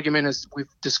same argument as we've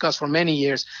discussed for many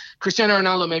years. Cristiano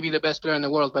Ronaldo may be the best player in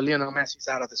the world, but Lionel Messi is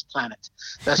out of this planet.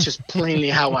 That's just plainly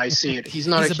how I see it. He's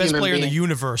not He's the best player in the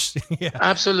universe. Yeah.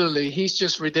 Absolutely. He's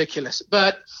just ridiculous.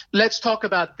 But let's talk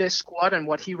about this squad and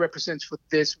what he represents for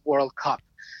this World Cup.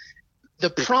 The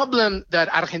problem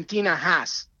that Argentina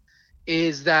has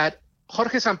is that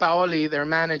Jorge Sampaoli, their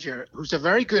manager, who's a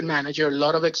very good manager, a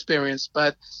lot of experience,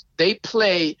 but they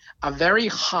play a very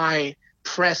high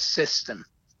press system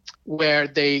where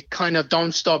they kind of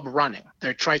don't stop running.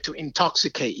 They try to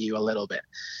intoxicate you a little bit.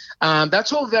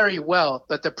 That's all very well,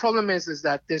 but the problem is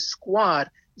that this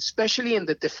squad, especially in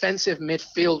the defensive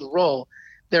midfield role,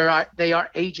 they are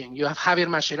aging. You have Javier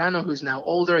Mascherano, who's now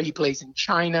older. He plays in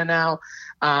China now.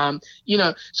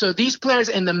 So these players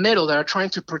in the middle that are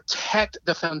trying to protect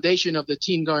the foundation of the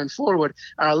team going forward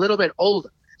are a little bit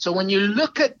older. So when you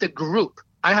look at the group,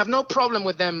 I have no problem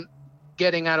with them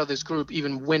getting out of this group,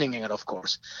 even winning it, of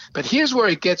course. But here's where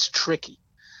it gets tricky.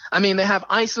 They have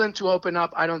Iceland to open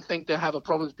up. I don't think they have a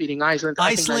problem beating Iceland.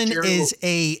 Iceland is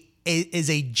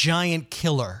a giant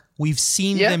killer. We've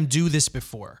seen them do this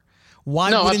before.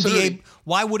 Why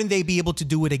wouldn't they be able to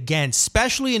do it again,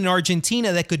 especially in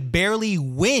Argentina that could barely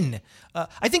win?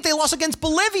 I think they lost against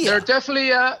Bolivia.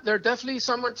 They're definitely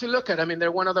someone to look at.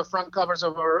 They're one of the front covers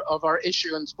of our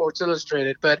issue in Sports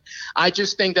Illustrated. But I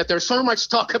just think that there's so much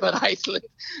talk about Iceland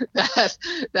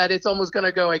that it's almost going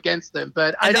to go against them.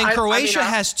 But Croatia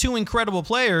has two incredible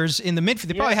players in the midfield.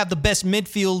 They probably have the best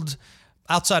midfield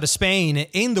outside of Spain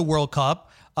in the World Cup.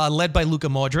 Led by Luka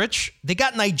Modric. They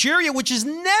got Nigeria, which has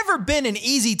never been an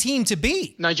easy team to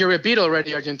beat. Nigeria beat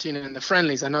already Argentina in the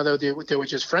friendlies. I know they were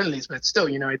just friendlies, but still,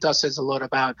 it does say a lot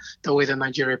about the way that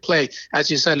Nigeria play. As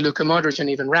you said, Luka Modric and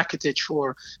even Rakitic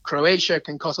for Croatia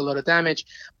can cause a lot of damage.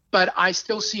 But I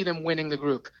still see them winning the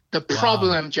group. The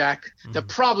problem, Jack,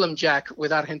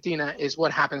 with Argentina is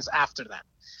what happens after that.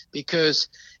 Because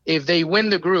if they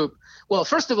win the group, well,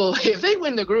 first of all, if they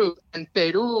win the group and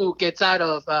Peru gets out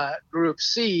of Group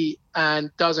C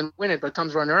and doesn't win it but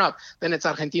comes runner-up, then it's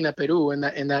Argentina-Peru in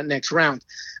that next round.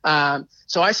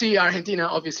 So I see Argentina,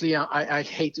 obviously, I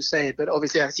hate to say it, but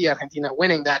obviously I see Argentina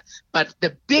winning that. But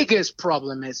the biggest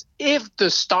problem is if the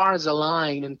stars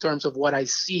align in terms of what I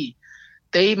see,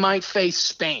 they might face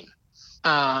Spain.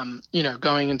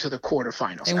 Going into the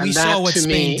quarterfinals. And we saw what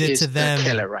Spain did to them.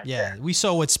 There. We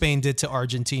saw what Spain did to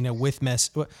Argentina with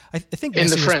Messi. I think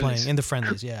Messi was playing in the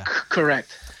friendlies, yeah.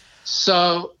 Correct.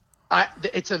 So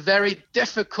it's a very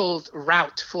difficult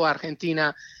route for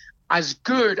Argentina. As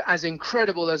good, as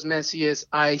incredible as Messi is,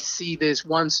 I see this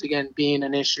once again being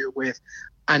an issue with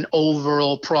an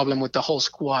overall problem with the whole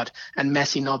squad and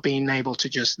Messi not being able to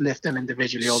just lift them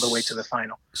individually all the way to the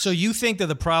final. So you think that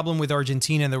the problem with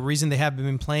Argentina and the reason they haven't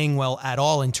been playing well at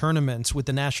all in tournaments with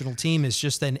the national team is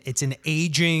just that it's an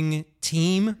aging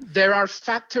team? There are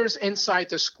factors inside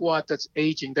the squad that's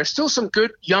aging. There's still some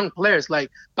good young players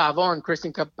like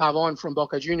Cristian Pavón from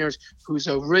Boca Juniors, who's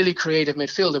a really creative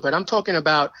midfielder. But I'm talking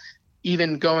about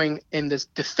even going in this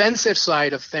defensive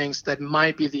side of things that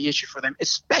might be the issue for them,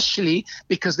 especially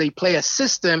because they play a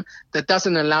system that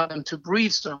doesn't allow them to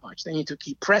breathe so much. They need to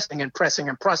keep pressing and pressing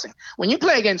and pressing. When you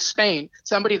play against Spain,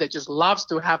 somebody that just loves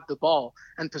to have the ball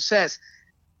and possess,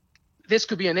 this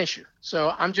could be an issue.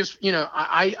 So I'm just, Lionel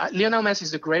Messi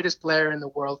is the greatest player in the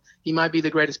world. He might be the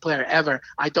greatest player ever.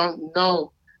 I don't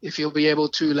know if he'll be able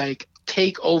to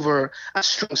take over a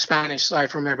strong Spanish side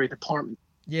from every department.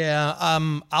 Yeah,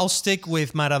 I'll stick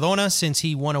with Maradona since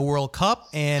he won a World Cup,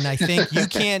 and I think you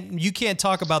can't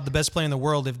talk about the best player in the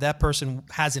world if that person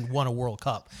hasn't won a World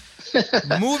Cup.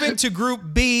 Moving to Group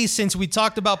B, since we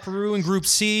talked about Peru in Group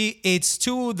C, it's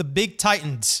two of the big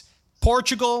titans,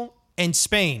 Portugal and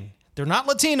Spain. They're not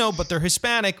Latino, but they're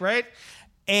Hispanic, right?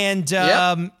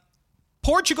 And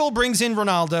Portugal brings in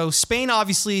Ronaldo. Spain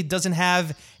obviously doesn't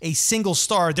have a single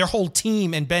star. Their whole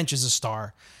team and bench is a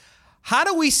star. How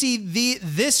do we see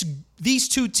these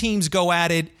two teams go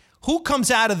at it? Who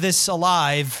comes out of this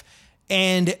alive?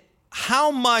 And how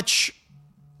much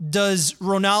does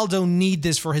Ronaldo need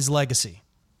this for his legacy?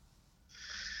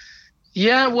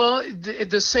 Yeah, well,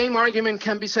 the same argument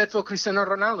can be said for Cristiano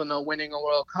Ronaldo not winning a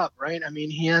World Cup, right? I mean,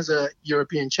 he has a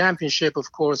European Championship.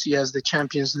 Of course, he has the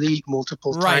Champions League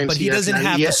multiple times. Right, but he doesn't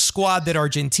have the squad that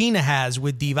Argentina has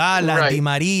with Dybala, Di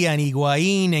Maria, and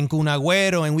Higuaín, and Kun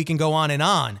Agüero, and we can go on and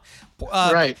on.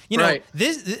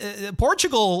 This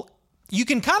Portugal, you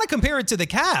can kind of compare it to the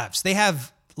Cavs. They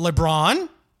have LeBron,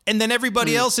 and then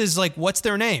everybody else is like, what's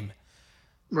their name?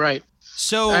 Right.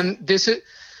 So, and this is,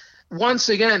 once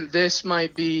again, this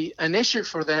might be an issue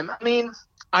for them. I mean,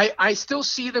 I still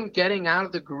see them getting out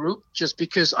of the group just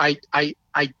because I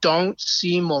don't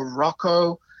see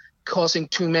Morocco causing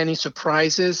too many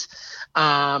surprises.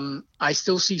 I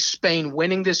still see Spain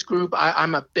winning this group.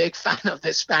 I'm a big fan of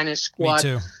the Spanish squad.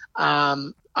 Me too.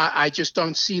 I just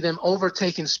don't see them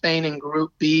overtaking Spain in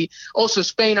Group B. Also,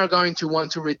 Spain are going to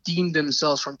want to redeem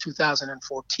themselves from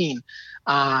 2014.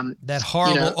 That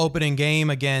horrible opening game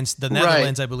against the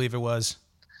Netherlands, I believe it was.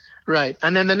 Right.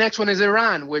 And then the next one is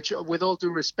Iran, which, with all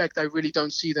due respect, I really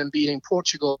don't see them beating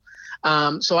Portugal.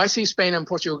 So I see Spain and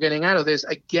Portugal getting out of this.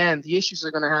 Again, the issues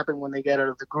are going to happen when they get out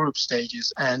of the group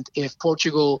stages. And if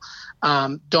Portugal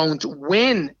don't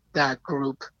win that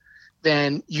group,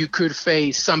 then you could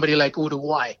face somebody like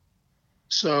Uruguay.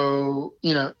 So,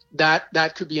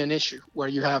 that could be an issue where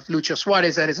you have Lucho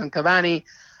Suarez, Edison Cavani,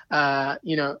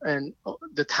 and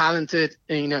the talented,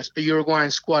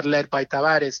 Uruguayan squad led by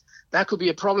Tavares. That could be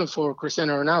a problem for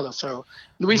Cristiano Ronaldo. So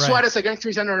Luis Suarez against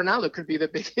Cristiano Ronaldo could be the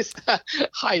biggest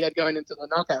highlight going into the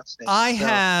knockout stage.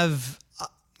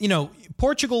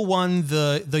 Portugal won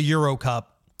the Euro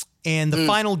Cup, and the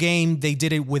final game, they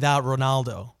did it without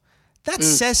Ronaldo. That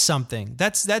says something.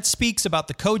 That speaks about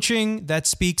the coaching. That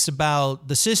speaks about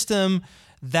the system.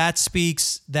 That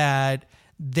speaks that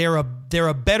they're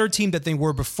a better team than they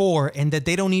were before, and that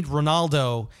they don't need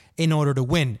Ronaldo in order to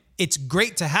win. It's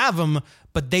great to have him,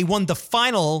 but they won the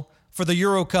final for the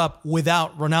Euro Cup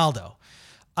without Ronaldo.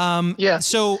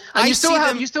 So and you still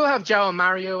have João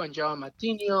Mario and João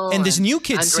Matinho and this new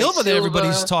kid Silva that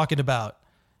everybody's talking about.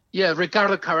 Yeah,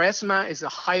 Ricardo Quaresma is a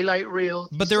highlight reel.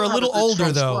 But they're a little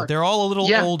older, though. Squad. They're all a little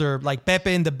older, like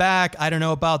Pepe in the back. I don't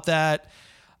know about that.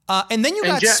 And then you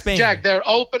got Spain. Jack, their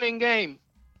opening game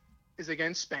is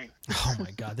against Spain. Oh,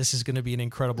 my God. This is going to be an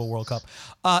incredible World Cup.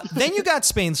 Then you got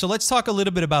Spain. So let's talk a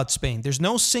little bit about Spain. There's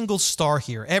no single star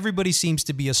here. Everybody seems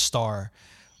to be a star.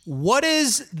 What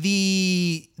is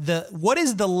the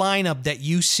lineup that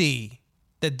you see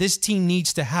that this team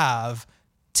needs to have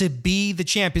to be the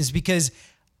champions? Because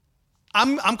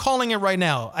I'm calling it right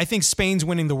now. I think Spain's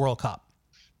winning the World Cup.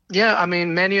 Yeah, I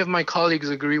mean, many of my colleagues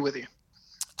agree with you.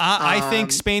 I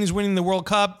think Spain is winning the World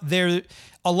Cup. They're,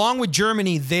 along with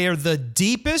Germany, they're the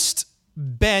deepest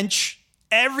bench.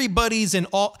 Everybody's in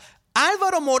all.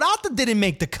 Alvaro Morata didn't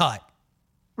make the cut.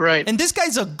 Right. And this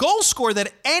guy's a goal scorer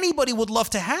that anybody would love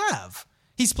to have.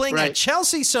 He's playing at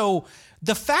Chelsea, so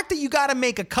the fact that you got to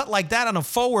make a cut like that on a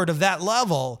forward of that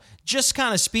level just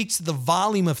kind of speaks to the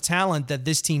volume of talent that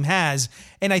this team has.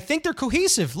 And I think they're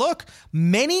cohesive. Look,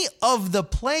 many of the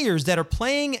players that are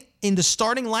playing in the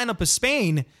starting lineup of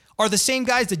Spain are the same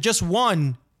guys that just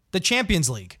won the Champions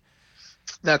League.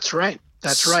 That's right.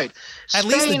 That's right. At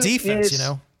least the defense,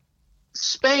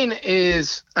 Spain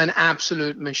is an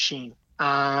absolute machine.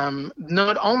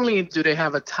 Not only do they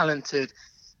have a talented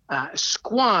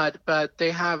squad, but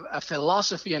they have a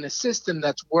philosophy and a system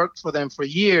that's worked for them for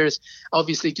years.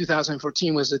 Obviously,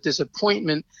 2014 was a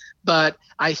disappointment, but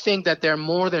I think that they're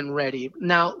more than ready.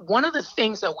 Now, one of the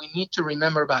things that we need to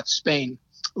remember about Spain,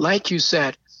 like you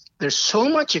said, there's so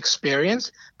much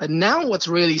experience, but now what's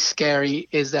really scary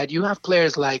is that you have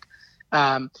players like,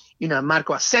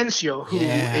 Marco Asensio, who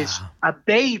is a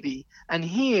baby, and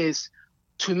he is,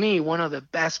 to me, one of the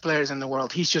best players in the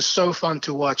world. He's just so fun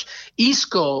to watch.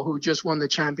 Isco, who just won the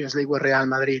Champions League with Real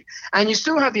Madrid. And you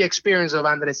still have the experience of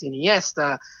Andres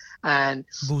Iniesta and,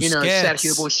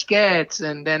 Sergio Busquets.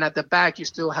 And then at the back, you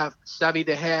still have David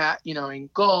De Gea, in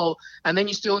goal. And then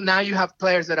now you have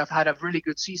players that have had a really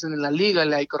good season in La Liga,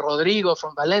 like Rodrigo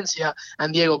from Valencia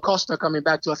and Diego Costa coming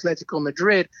back to Atletico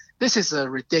Madrid. This is a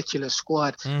ridiculous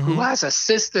squad who has a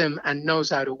system and knows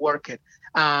how to work it.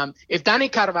 If Dani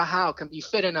Carvajal can be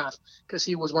fit enough, because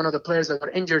he was one of the players that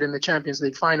got injured in the Champions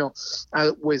League final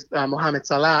with Mohamed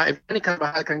Salah, if Dani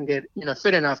Carvajal can get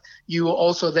fit enough, you will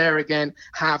also there again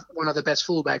have one of the best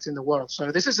fullbacks in the world.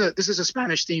 So this is a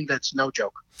Spanish team that's no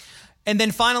joke. And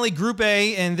then finally, Group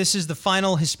A, and this is the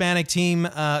final Hispanic team,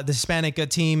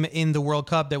 team in the World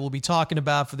Cup that we'll be talking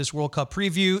about for this World Cup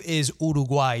preview is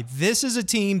Uruguay. This is a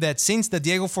team that since the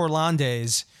Diego Forlán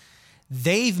days,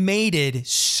 they've made it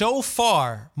so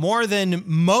far, more than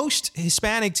most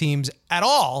Hispanic teams at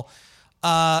all,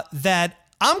 that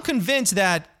I'm convinced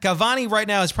that Cavani right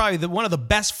now is probably one of the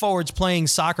best forwards playing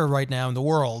soccer right now in the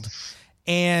world.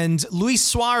 And Luis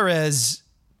Suarez,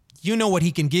 you know what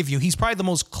he can give you. He's probably the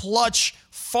most clutch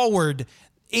forward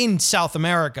in South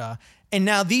America. And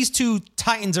now these two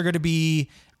Titans are going to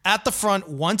be at the front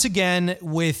once again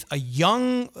with a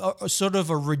young, sort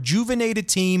of a rejuvenated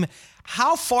team.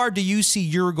 How far do you see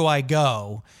Uruguay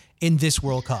go in this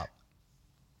World Cup?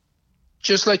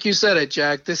 Just like you said it,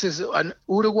 Jack, this is an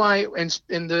Uruguay,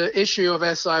 in the issue of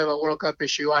SI, a World Cup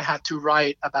issue, I had to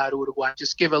write about Uruguay,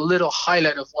 just give a little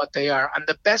highlight of what they are. And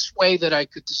the best way that I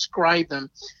could describe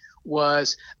them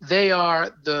was they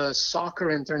are the soccer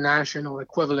international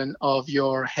equivalent of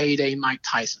your heyday Mike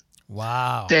Tyson.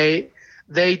 Wow. They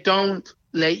don't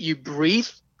let you breathe.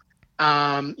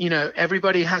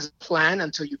 Everybody has a plan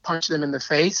until you punch them in the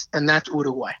face, and that's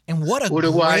Uruguay. And what a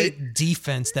great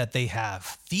defense that they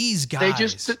have. These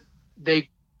guys. They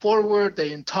forward,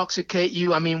 they intoxicate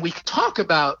you. I mean, we talk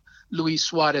about Luis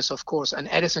Suarez, of course, and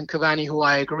Edison Cavani, who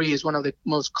I agree is one of the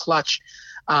most clutch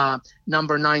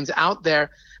number 9s out there.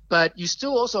 But you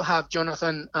still also have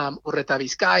Jonathan Urreta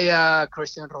Vizcaya,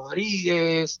 Christian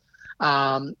Rodriguez,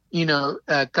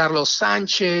 Carlos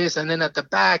Sanchez, and then at the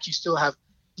back you still have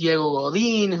Diego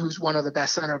Godin, who's one of the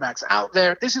best center backs out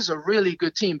there. This is a really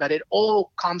good team, but it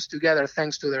all comes together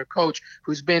thanks to their coach,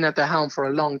 who's been at the helm for a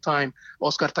long time,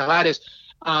 Oscar Tavares.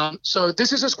 So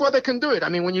this is a squad that can do it. I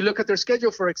mean, when you look at their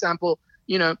schedule, for example,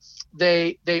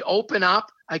 they open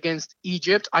up against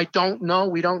Egypt. We don't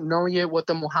know yet what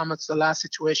the Mohamed Salah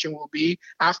situation will be.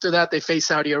 After that, they face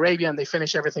Saudi Arabia, and they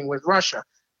finish everything with Russia.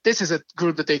 This is a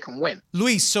group that they can win.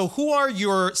 Luis, so who are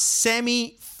your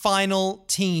semi-final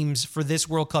teams for this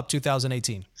World Cup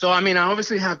 2018? So, I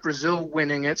obviously have Brazil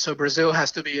winning it, so Brazil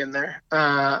has to be in there.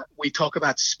 We talk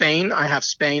about Spain. I have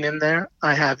Spain in there.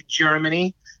 I have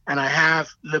Germany, and I have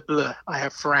Le Bleu. I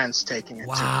have France taking it.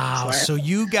 Wow, so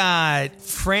you got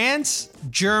France,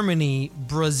 Germany,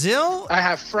 Brazil? I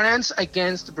have France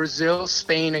against Brazil,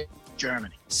 Spain against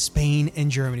Germany. Spain and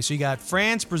Germany. So you got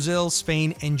France, Brazil,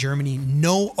 Spain, and Germany.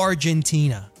 No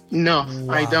Argentina. No,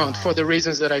 wow. I don't, for the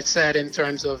reasons that I said in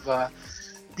terms of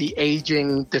the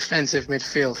aging defensive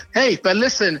midfield. Hey, but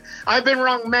listen, I've been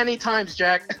wrong many times,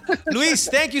 Jack. Luis,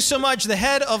 thank you so much. The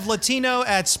head of Latino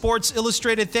at Sports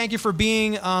Illustrated, thank you for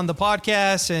being on the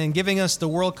podcast and giving us the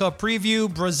World Cup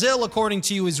preview. Brazil, according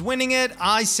to you, is winning it.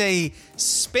 I say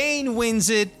Spain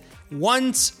wins it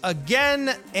once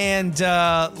again, and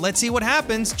let's see what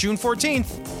happens June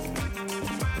 14th.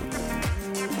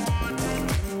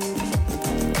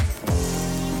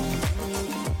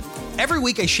 Every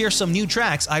week I share some new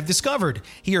tracks I've discovered.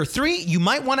 Here are 3 you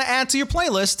might want to add to your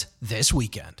playlist this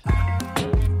weekend.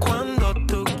 Cuando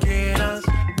tú quieras,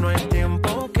 no hay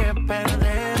tiempo que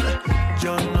perder.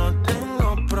 Yo no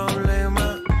tengo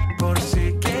problema por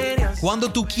si quieres. Cuando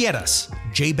tú quieras,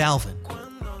 J Balvin.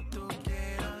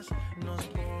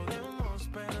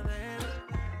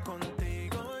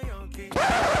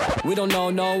 We don't know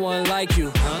no one like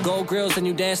you. Gold grills and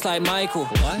you dance like Michael.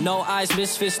 What? No eyes,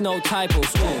 misfits, no typos.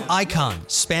 Icon,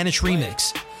 Spanish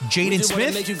remix. Jaden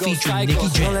Smith featuring Nicky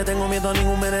Jam. No le tengo miedo a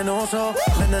ningún venenoso.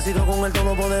 Bendecido con el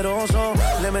todopoderoso.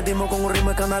 Le metimos con un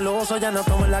ritmo escandaloso. Ya no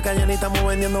estamos en la calle ni estamos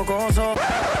vendiendo cosas.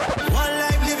 One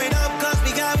life, live it up, cause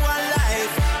we got one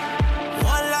life.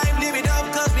 One life, live it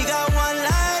up, cause we got one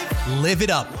life. Live It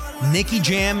Up. Nicky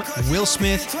Jam, Will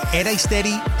Smith, Era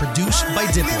Steady, produced by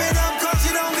Diplo.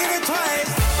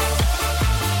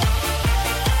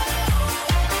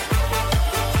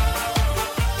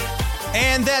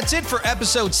 And that's it for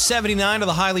episode 79 of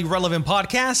the Highly Relevant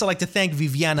Podcast. I'd like to thank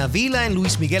Viviana Vila and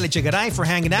Luis Miguel Echegaray for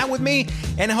hanging out with me,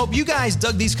 and I hope you guys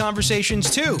dug these conversations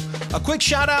too. A quick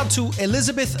shout out to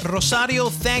Elizabeth Rosario.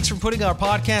 Thanks for putting our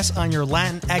podcast on your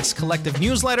Latinx Collective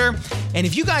newsletter. And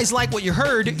if you guys like what you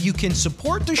heard, you can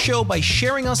support the show by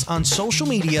sharing us on social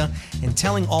media and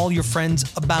telling all your friends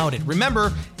about it.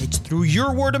 Remember, it's through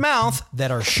your word of mouth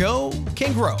that our show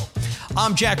can grow.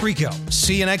 I'm Jack Rico.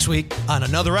 See you next week on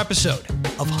another episode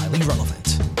of Highly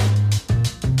Relevant.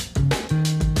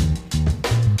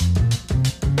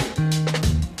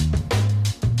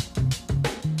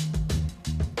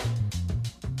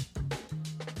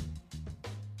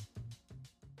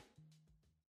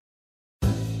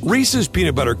 Reese's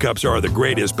peanut butter cups are the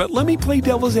greatest, but let me play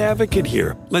devil's advocate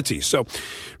here. Let's see. So,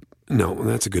 no,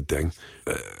 that's a good thing.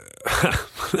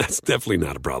 That's definitely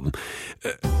not a problem.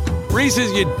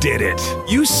 Reese's, you did it.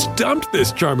 You stumped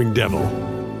this charming devil.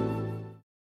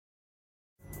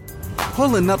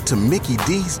 Pulling up to Mickey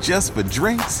D's just for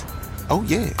drinks? Oh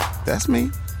yeah, that's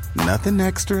me. Nothing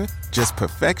extra, just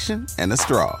perfection and a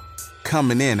straw.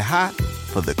 Coming in hot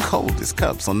for the coldest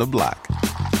cups on the block.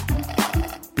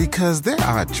 Because there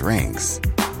are drinks.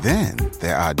 Then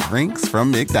there are drinks from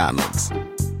McDonald's.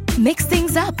 Mix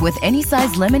things up with any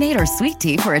size lemonade or sweet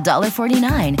tea for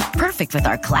 $1.49. Perfect with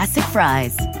our classic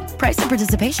fries. Price and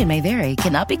participation may vary.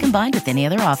 Cannot be combined with any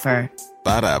other offer.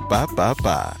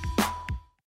 Ba-da-ba-ba-ba.